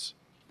Sooner Fans.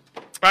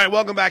 All right,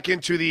 welcome back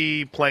into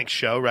the Plank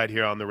Show right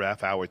here on the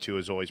Ref. Hour 2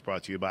 is always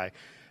brought to you by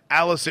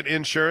Allison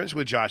Insurance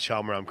with Josh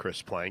Helmer. I'm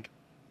Chris Plank.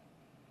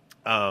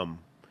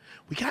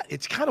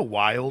 It's kind of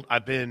wild.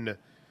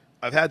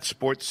 I've had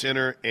Sports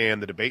Center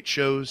and the debate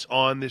shows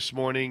on this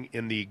morning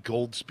in the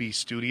Goldsby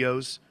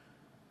studios.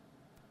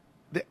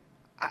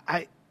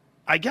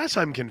 I guess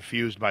I'm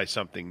confused by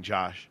something,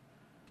 Josh.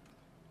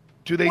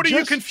 What are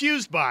you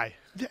confused by?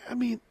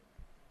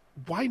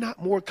 Why not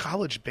more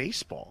college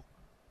baseball?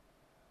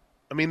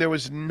 There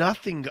was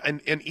nothing,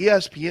 and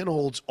ESPN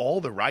holds all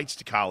the rights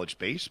to college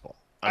baseball.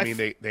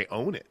 They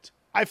own it.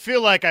 I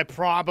feel like I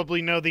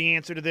probably know the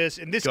answer to this,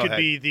 and this could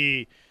be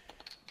the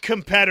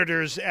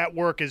competitors at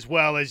work as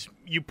well, as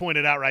you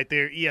pointed out right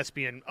there.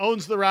 ESPN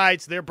owns the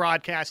rights. They're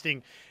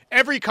broadcasting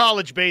every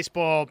college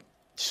baseball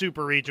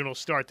super regional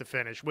start to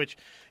finish, which,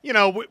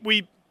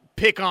 we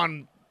pick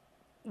on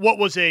what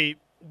was a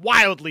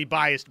wildly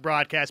biased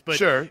broadcast, but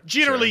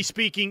generally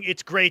speaking,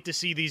 it's great to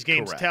see these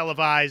games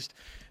televised.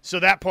 So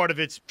that part of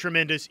it's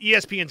tremendous.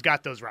 ESPN's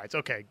got those rights.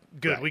 Okay,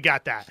 good. Right. We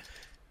got that.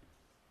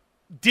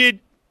 Did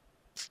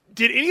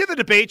any of the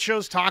debate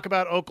shows talk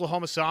about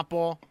Oklahoma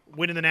softball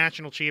winning the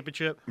national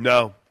championship?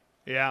 No.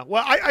 Yeah.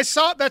 Well, I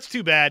saw – that's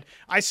too bad.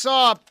 I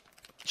saw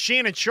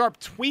Shannon Sharpe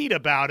tweet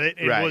about it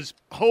and Right. was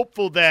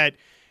hopeful that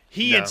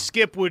he No. and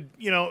Skip would,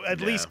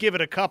 at least give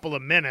it a couple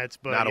of minutes.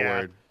 But Not a yeah.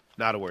 word.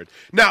 Not a word.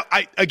 Now,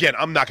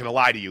 I'm not going to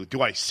lie to you.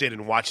 Do I sit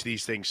and watch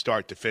these things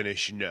start to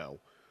finish? No.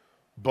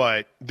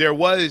 But there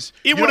was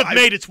 – It would have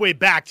made its way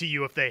back to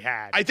you if they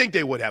had. I think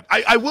they would have.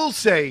 I will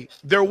say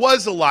there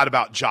was a lot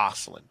about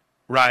Jocelyn,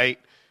 right?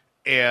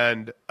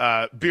 And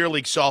Beer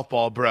League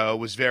Softball Bro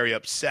was very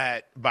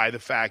upset by the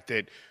fact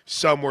that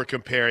some were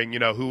comparing,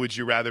 who would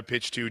you rather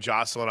pitch to,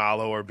 Jocelyn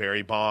Alo or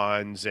Barry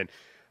Bonds? And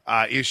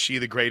is she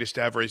the greatest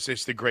ever? Is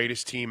this the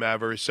greatest team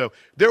ever? So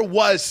there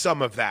was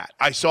some of that.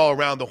 I saw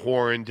Around the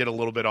Horn, did a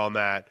little bit on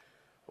that.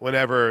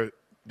 Whenever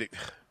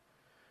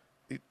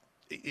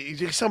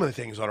some of the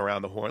things on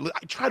Around the Horn,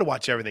 I try to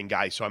watch everything,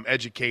 guys, so I'm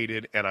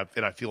educated and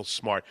I feel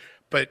smart.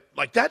 But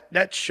like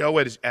that show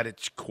at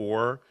its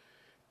core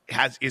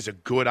is a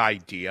good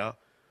idea,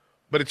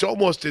 but it's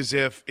almost as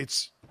if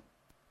it's.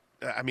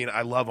 I mean,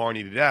 I love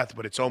Arnie to death,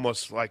 but it's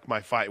almost like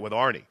my fight with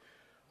Arnie,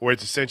 where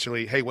it's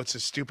essentially, hey, what's the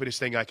stupidest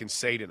thing I can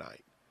say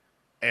tonight?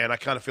 And I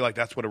kind of feel like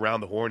that's what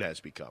Around the Horn has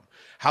become.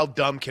 How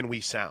dumb can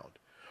we sound?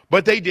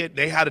 But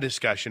they had a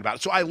discussion about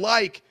it. So I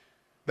like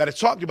that it's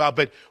talked about,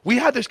 but we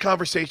had this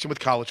conversation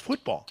with college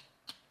football.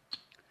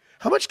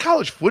 How much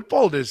college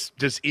football does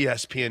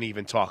ESPN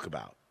even talk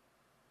about?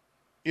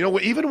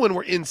 Even when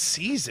we're in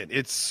season,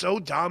 it's so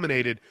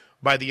dominated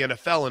by the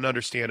NFL, and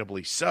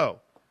understandably so.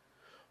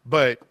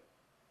 But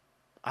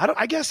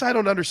I guess I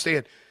don't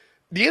understand.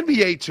 The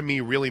NBA, to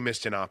me, really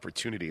missed an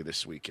opportunity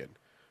this weekend.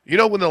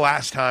 When the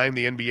last time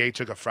the NBA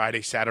took a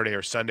Friday, Saturday,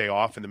 or Sunday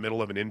off in the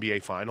middle of an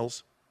NBA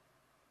Finals?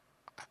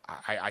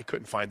 I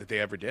couldn't find that they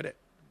ever did it.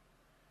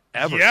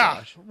 Ever, Yeah.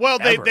 Josh. Well,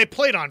 Ever. they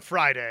played on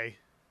Friday.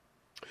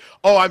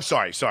 Oh, I'm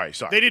sorry.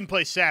 They didn't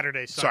play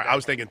Saturday, Sunday. Sorry, I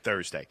was thinking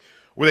Thursday.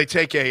 Where they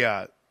take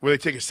a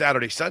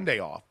Saturday, Sunday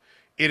off.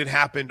 It had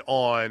happened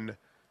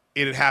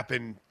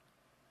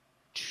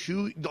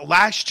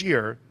last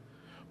year,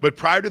 but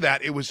prior to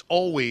that, it was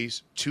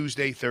always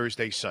Tuesday,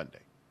 Thursday, Sunday.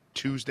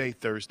 Tuesday,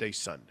 Thursday,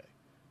 Sunday.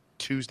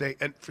 Tuesday,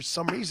 and for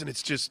some reason,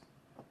 it's just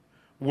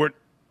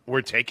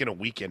we're taking a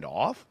weekend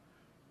off.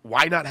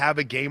 Why not have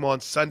a game on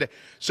Sunday?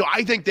 So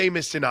I think they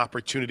missed an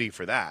opportunity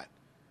for that.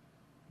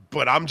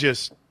 But I'm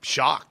just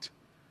shocked.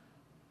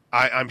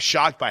 I'm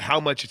shocked by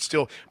how much it's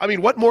still. I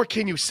mean, what more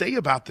can you say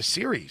about the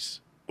series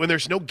when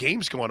there's no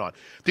games going on?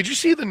 Did you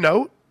see the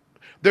note?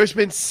 There's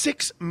been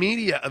 6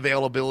 media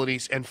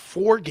availabilities and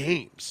 4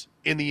 games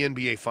in the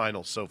NBA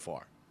Finals so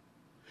far.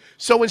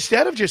 So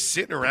instead of just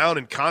sitting around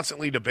and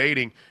constantly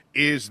debating,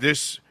 is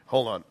this –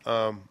 hold on.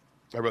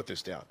 I wrote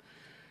this down.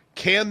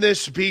 Can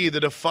this be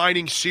the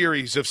defining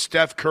series of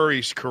Steph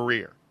Curry's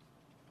career?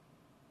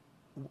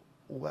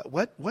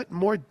 What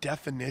more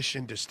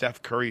definition to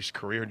Steph Curry's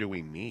career do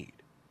we need?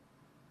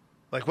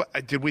 Like,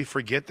 what did we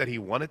forget that he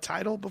won a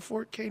title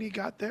before KD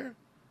got there?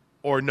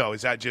 Or no,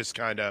 is that just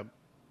kind of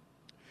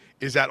 –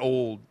 is that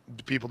old?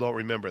 People don't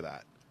remember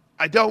that.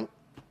 I don't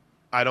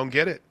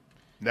get it.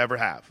 Never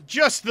have.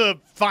 Just the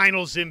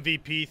Finals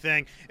MVP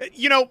thing.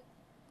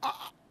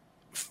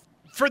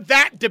 For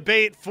that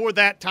debate, for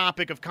that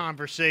topic of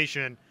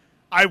conversation,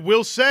 I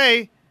will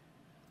say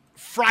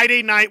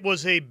Friday night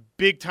was a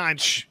big-time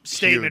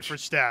statement for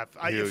Steph.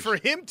 For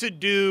him to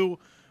do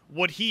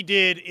what he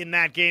did in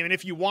that game, and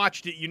if you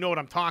watched it, you know what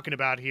I'm talking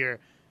about here,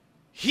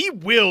 he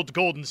willed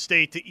Golden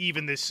State to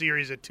even this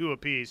series at 2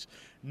 apiece.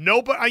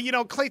 Nobody,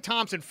 Klay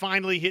Thompson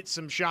finally hit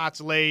some shots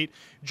late.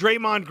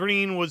 Draymond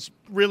Green was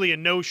really a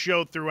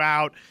no-show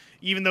throughout,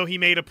 even though he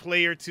made a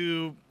play or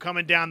two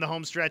coming down the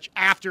home stretch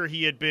after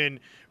he had been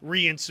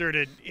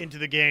reinserted into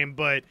the game.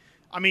 But,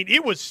 I mean,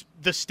 it was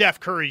the Steph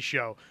Curry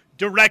show,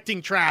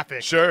 directing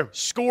traffic,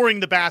 scoring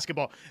the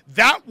basketball.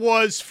 That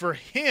was, for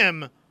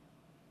him,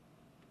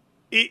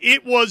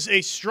 it was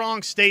a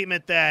strong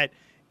statement that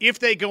if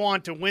they go on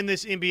to win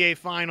this NBA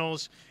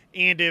Finals –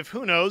 and if,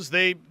 who knows,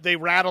 they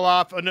rattle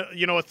off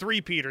a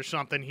three-peat or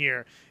something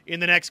here in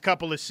the next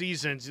couple of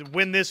seasons,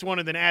 win this one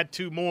and then add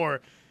 2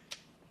 more,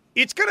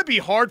 it's going to be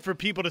hard for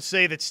people to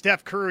say that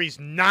Steph Curry's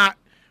not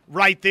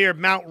right there,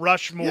 Mount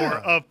Rushmore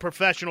of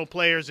professional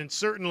players, and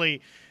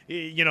certainly,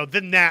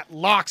 then that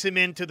locks him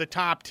into the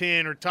top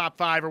 10 or top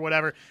 5 or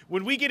whatever.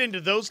 When we get into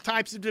those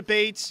types of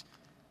debates,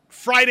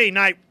 Friday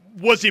night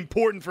was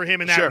important for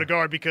him in that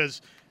regard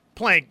because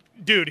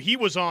he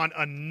was on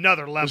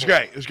another level. It was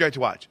great. It was great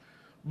to watch.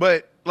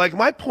 But,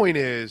 my point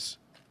is,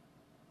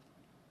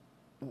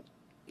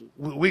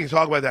 we can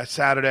talk about that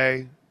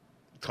Saturday,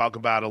 talk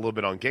about it a little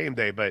bit on game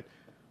day, but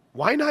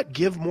why not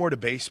give more to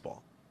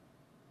baseball?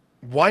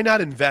 Why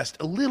not invest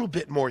a little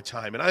bit more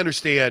time? And I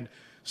understand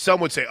some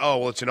would say, oh,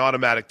 well, it's an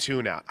automatic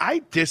tune-out.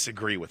 I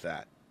disagree with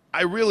that.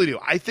 I really do.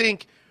 I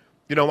think,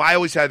 I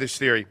always had this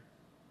theory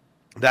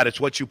that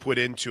it's what you put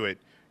into it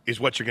is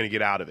what you're going to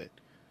get out of it.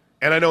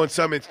 And I know in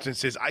some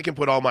instances I can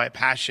put all my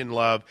passion,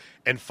 love,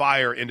 and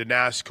fire into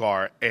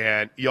NASCAR,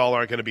 and y'all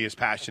aren't going to be as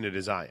passionate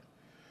as I am.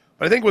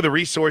 But I think with the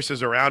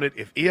resources around it,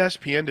 if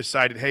ESPN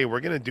decided, hey, we're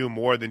going to do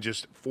more than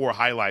just 4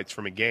 highlights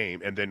from a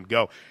game and then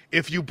go.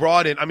 If you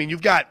brought in,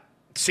 you've got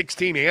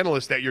 16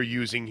 analysts that you're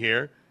using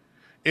here,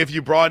 If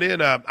you brought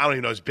in, I don't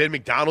even know, is Ben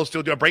McDonald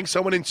still doing? Bring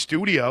someone in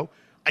studio.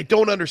 I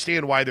don't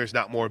understand why there's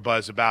not more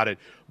buzz about it,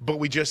 but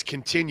we just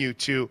continue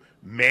to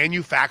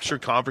manufacture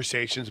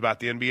conversations about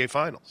the NBA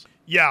Finals.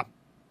 Yeah.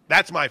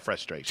 That's my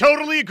frustration.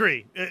 Totally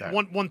agree.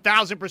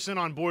 1,000%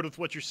 on board with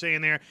what you're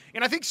saying there.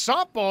 And I think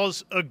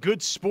softball's a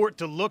good sport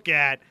to look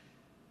at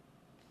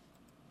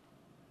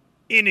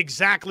in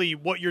exactly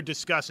what you're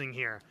discussing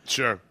here.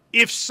 Sure.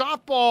 If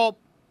softball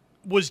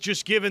was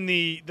just given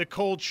the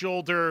cold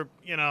shoulder,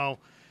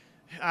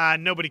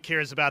 nobody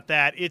cares about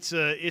that. It's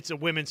a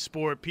women's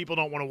sport. People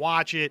don't want to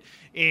watch it,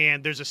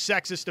 and there's a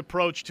sexist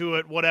approach to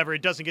it, whatever.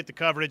 It doesn't get the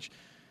coverage.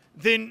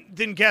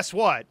 Then guess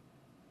what?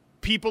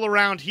 People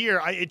around here,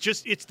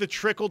 it's the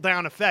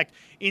trickle-down effect.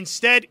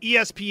 Instead,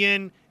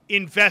 ESPN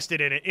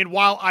invested in it. And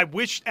while I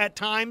wish at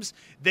times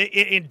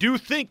and do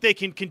think they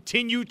can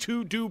continue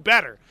to do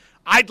better,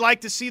 I'd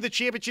like to see the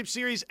championship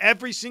series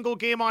every single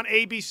game on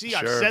ABC. Sure.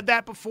 I've said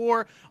that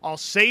before. I'll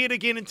say it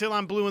again until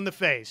I'm blue in the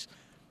face.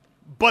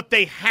 But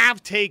they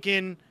have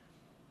taken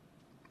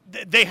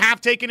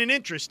an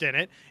interest in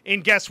it,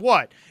 and guess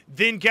what?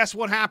 Then guess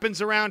what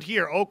happens around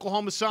here?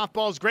 Oklahoma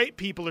softball is great.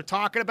 People are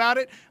talking about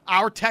it.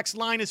 Our text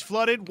line is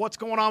flooded. What's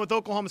going on with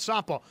Oklahoma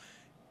softball?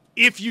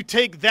 If you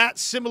take that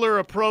similar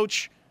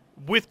approach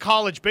with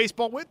college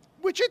baseball,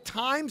 which at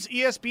times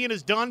ESPN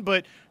has done,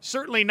 but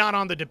certainly not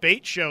on the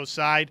debate show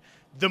side,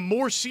 the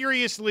more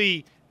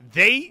seriously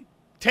they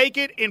take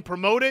it and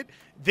promote it,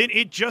 then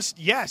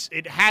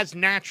it has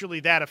naturally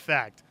that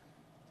effect.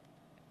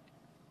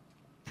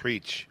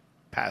 Preach,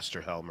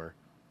 Pastor Helmer,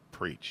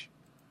 preach.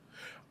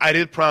 I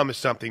did promise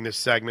something this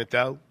segment,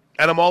 though,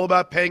 and I'm all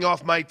about paying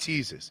off my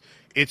teases.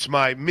 It's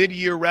my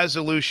mid-year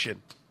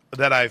resolution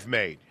that I've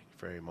made.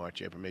 February,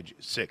 March, April, May,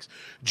 6.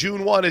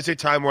 June 1 is a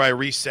time where I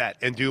reset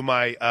and do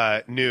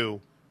my new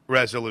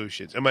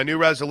resolutions. And my new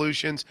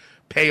resolutions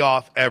pay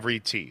off every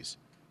tease.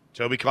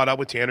 Toby caught up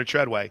with Tanner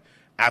Treadway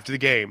after the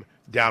game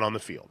down on the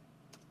field.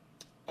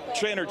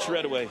 Tanner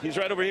Treadway. He's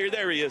right over here.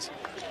 There he is.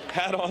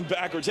 Hat on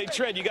backwards. Hey,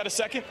 Tread, you got a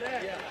second?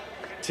 Yeah.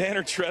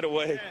 Tanner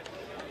Treadway.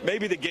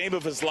 Maybe the game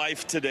of his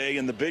life today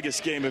and the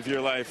biggest game of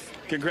your life.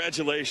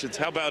 Congratulations.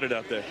 How about it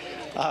out there?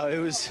 It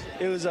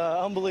was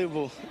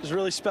unbelievable. It was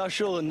really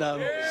special. And,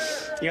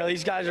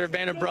 these guys are a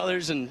band of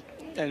brothers, and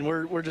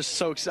we're just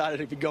so excited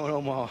to be going to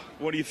Omaha.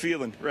 What are you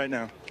feeling right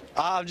now?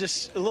 I'm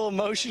just a little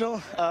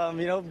emotional,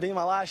 being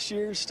my last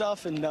year and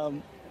stuff. And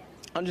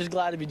I'm just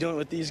glad to be doing it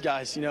with these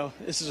guys.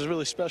 This is a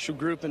really special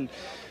group, and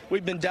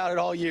we've been doubted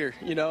all year,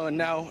 and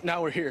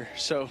now we're here.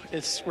 So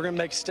we're going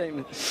to make a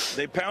statement.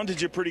 They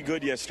pounded you pretty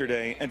good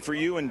yesterday, and for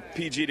you and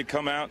PG to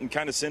come out and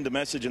kind of send a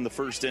message in the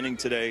first inning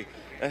today,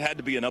 that had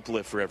to be an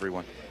uplift for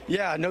everyone.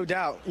 Yeah, no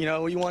doubt.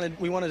 We wanted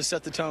to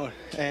set the tone,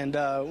 and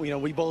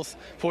we both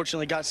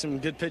fortunately got some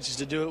good pitches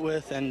to do it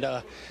with, and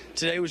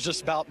today was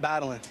just about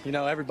battling.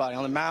 Everybody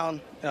on the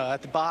mound,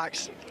 at the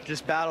box,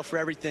 just battle for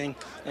everything,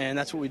 and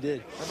that's what we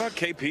did. How about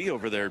KP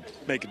over there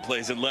making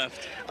plays and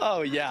left?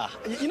 Oh yeah,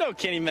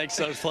 Kenny makes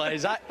those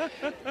plays.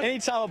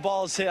 Anytime a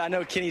ball is hit, I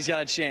know Kenny's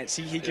got a chance.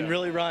 He can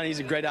really run. He's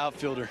a great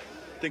outfielder.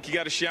 Think you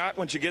got a shot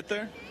once you get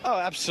there? Oh,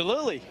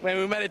 absolutely. When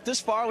we made it this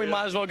far, we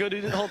might as well go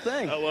do the whole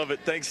thing. I love it.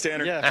 Thanks,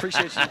 Tanner. Yeah,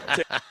 appreciate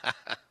you.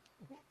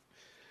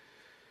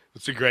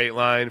 It's a great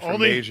line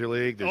from Major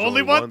League. There's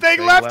only one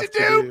thing left to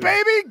do,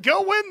 baby.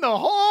 Go win the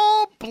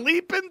whole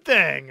bleeping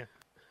thing.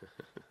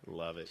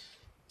 Love it.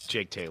 It's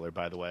Jake Taylor,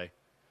 by the way.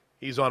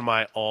 He's on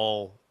my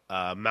all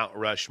Mount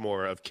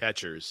Rushmore of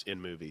catchers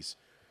in movies.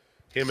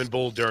 Him and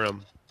Bull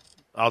Durham.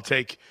 I'll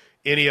take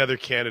any other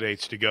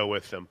candidates to go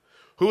with them.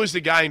 Who is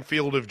the guy in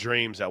Field of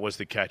Dreams that was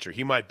the catcher?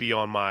 He might be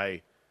on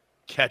my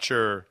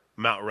catcher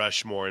Mount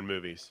Rushmore in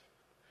movies.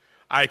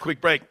 All right, quick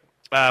break.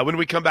 When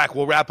we come back,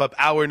 we'll wrap up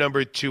hour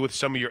number 2 with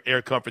some of your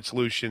Air Comfort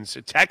Solutions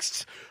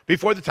texts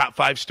before the top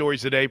 5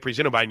 stories today,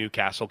 presented by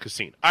Newcastle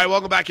Casino. All right,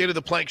 welcome back into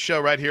the Plank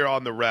Show right here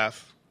on the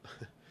Ref.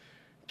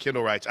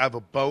 Kendall writes, I have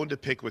a bone to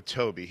pick with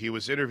Toby. He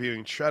was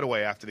interviewing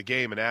Treadway after the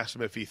game and asked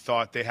him if he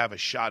thought they have a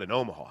shot in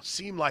Omaha.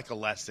 Seemed like a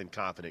less than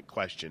confident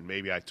question.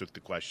 Maybe I took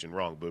the question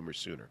wrong, Boomer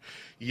Sooner.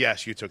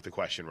 Yes, you took the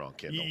question wrong,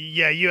 Kendall.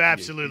 Yeah, you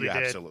absolutely did.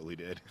 You absolutely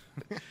did.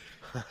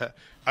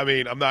 I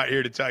mean, I'm not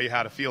here to tell you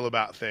how to feel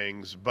about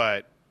things,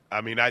 but,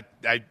 I mean,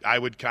 I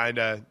would kind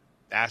of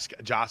ask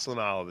Jocelyn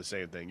Olive the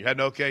same thing. You had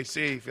an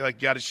OKC. Feel like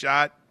you got a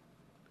shot?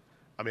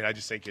 I mean, I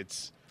just think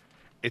it's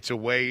a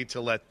way to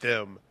let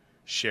them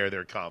share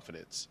their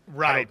confidence.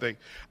 Right.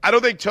 I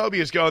don't think Toby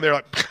is going there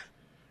like,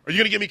 are you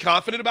going to get me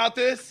confident about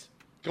this?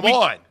 Come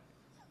on.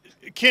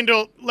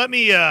 Kendall, let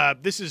me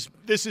this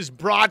is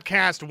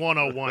broadcast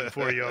 101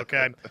 for you,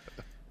 okay?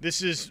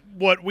 This is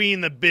what we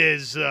in the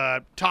biz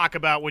talk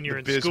about when you're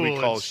in biz school. We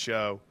call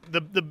show.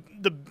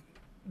 The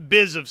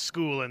biz of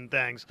school and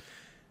things.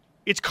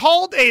 It's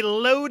called a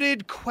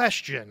loaded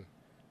question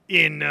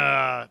in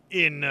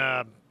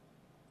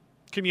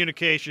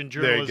communication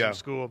journalism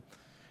school.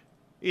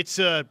 It's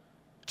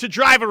to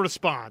drive a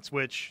response,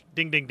 which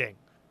ding, ding, ding.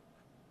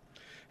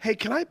 Hey,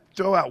 can I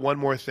throw out one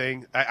more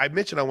thing? I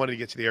mentioned I wanted to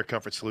get to the Air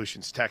Comfort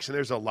Solutions text, and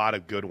there's a lot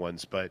of good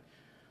ones, but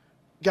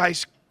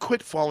guys,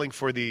 quit falling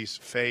for these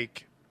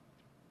fake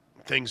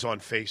things on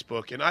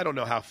Facebook. And I don't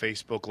know how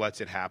Facebook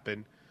lets it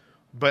happen,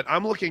 but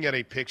I'm looking at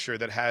a picture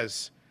that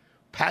has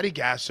Patty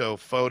Gasso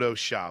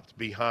photoshopped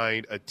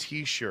behind a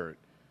T-shirt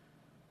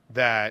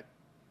that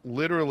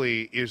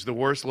literally is the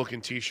worst looking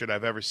T-shirt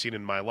I've ever seen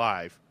in my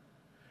life,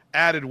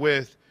 added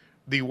with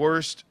the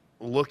worst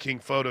looking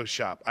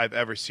Photoshop I've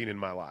ever seen in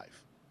my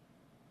life.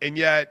 And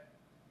yet,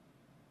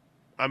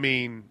 I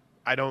mean,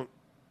 I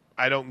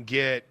don't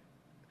get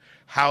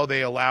how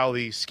they allow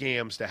these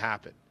scams to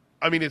happen.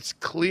 I mean, it's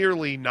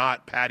clearly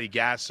not Patty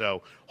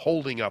Gasso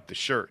holding up the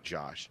shirt,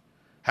 Josh.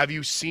 Have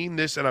you seen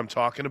this that I'm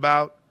talking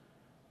about?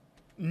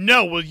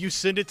 No. Will you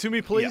send it to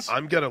me, please? Yeah,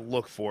 I'm going to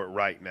look for it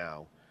right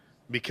now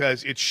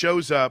because it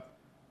shows up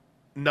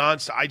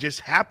nonstop. I just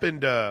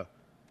happened to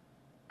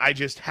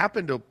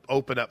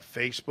open up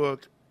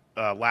Facebook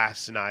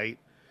last night,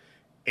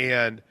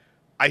 and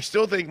I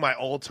still think my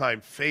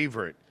all-time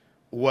favorite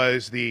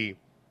was the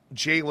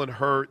Jalen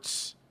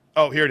Hurts.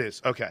 Oh, here it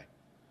is. Okay.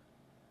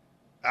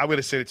 I'm going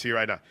to send it to you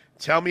right now.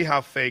 Tell me how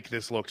fake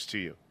this looks to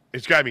you.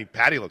 I mean,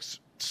 Patty looks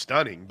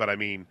stunning, but I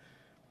mean,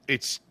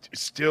 it's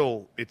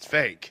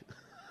fake.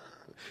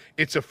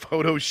 It's a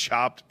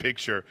photoshopped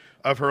picture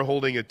of her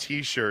holding a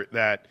T-shirt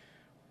that,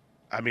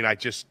 I mean, I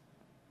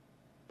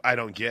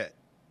don't get.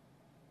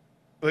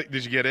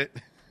 Did you get it?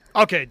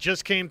 Okay,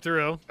 just came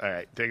through. All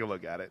right, take a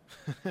look at it.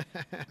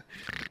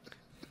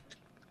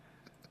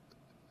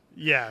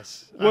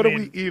 Yes. What are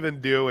we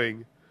even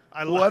doing?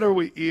 What are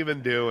we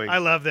even doing? I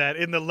love that.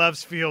 In the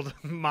Loves Field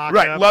mock-up.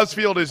 Right, Loves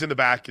Field is in the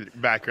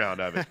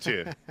background of it,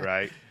 too,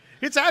 right?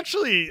 It's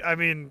actually, I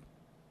mean,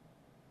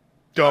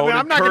 don't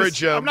encourage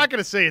them. I'm not going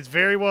to say it's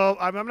very well.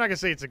 I'm not going to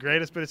say it's the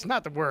greatest, but it's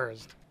not the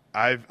worst.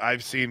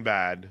 I've seen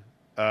bad.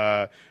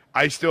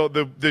 I still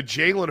the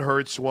Jalen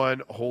Hurts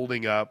one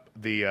holding up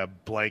the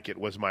blanket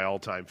was my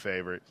all-time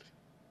favorite.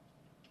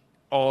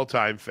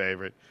 All-time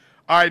favorite.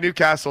 All right,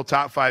 Newcastle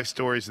top 5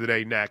 stories of the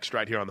day next,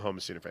 right here on the Home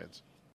of Sooner Fans.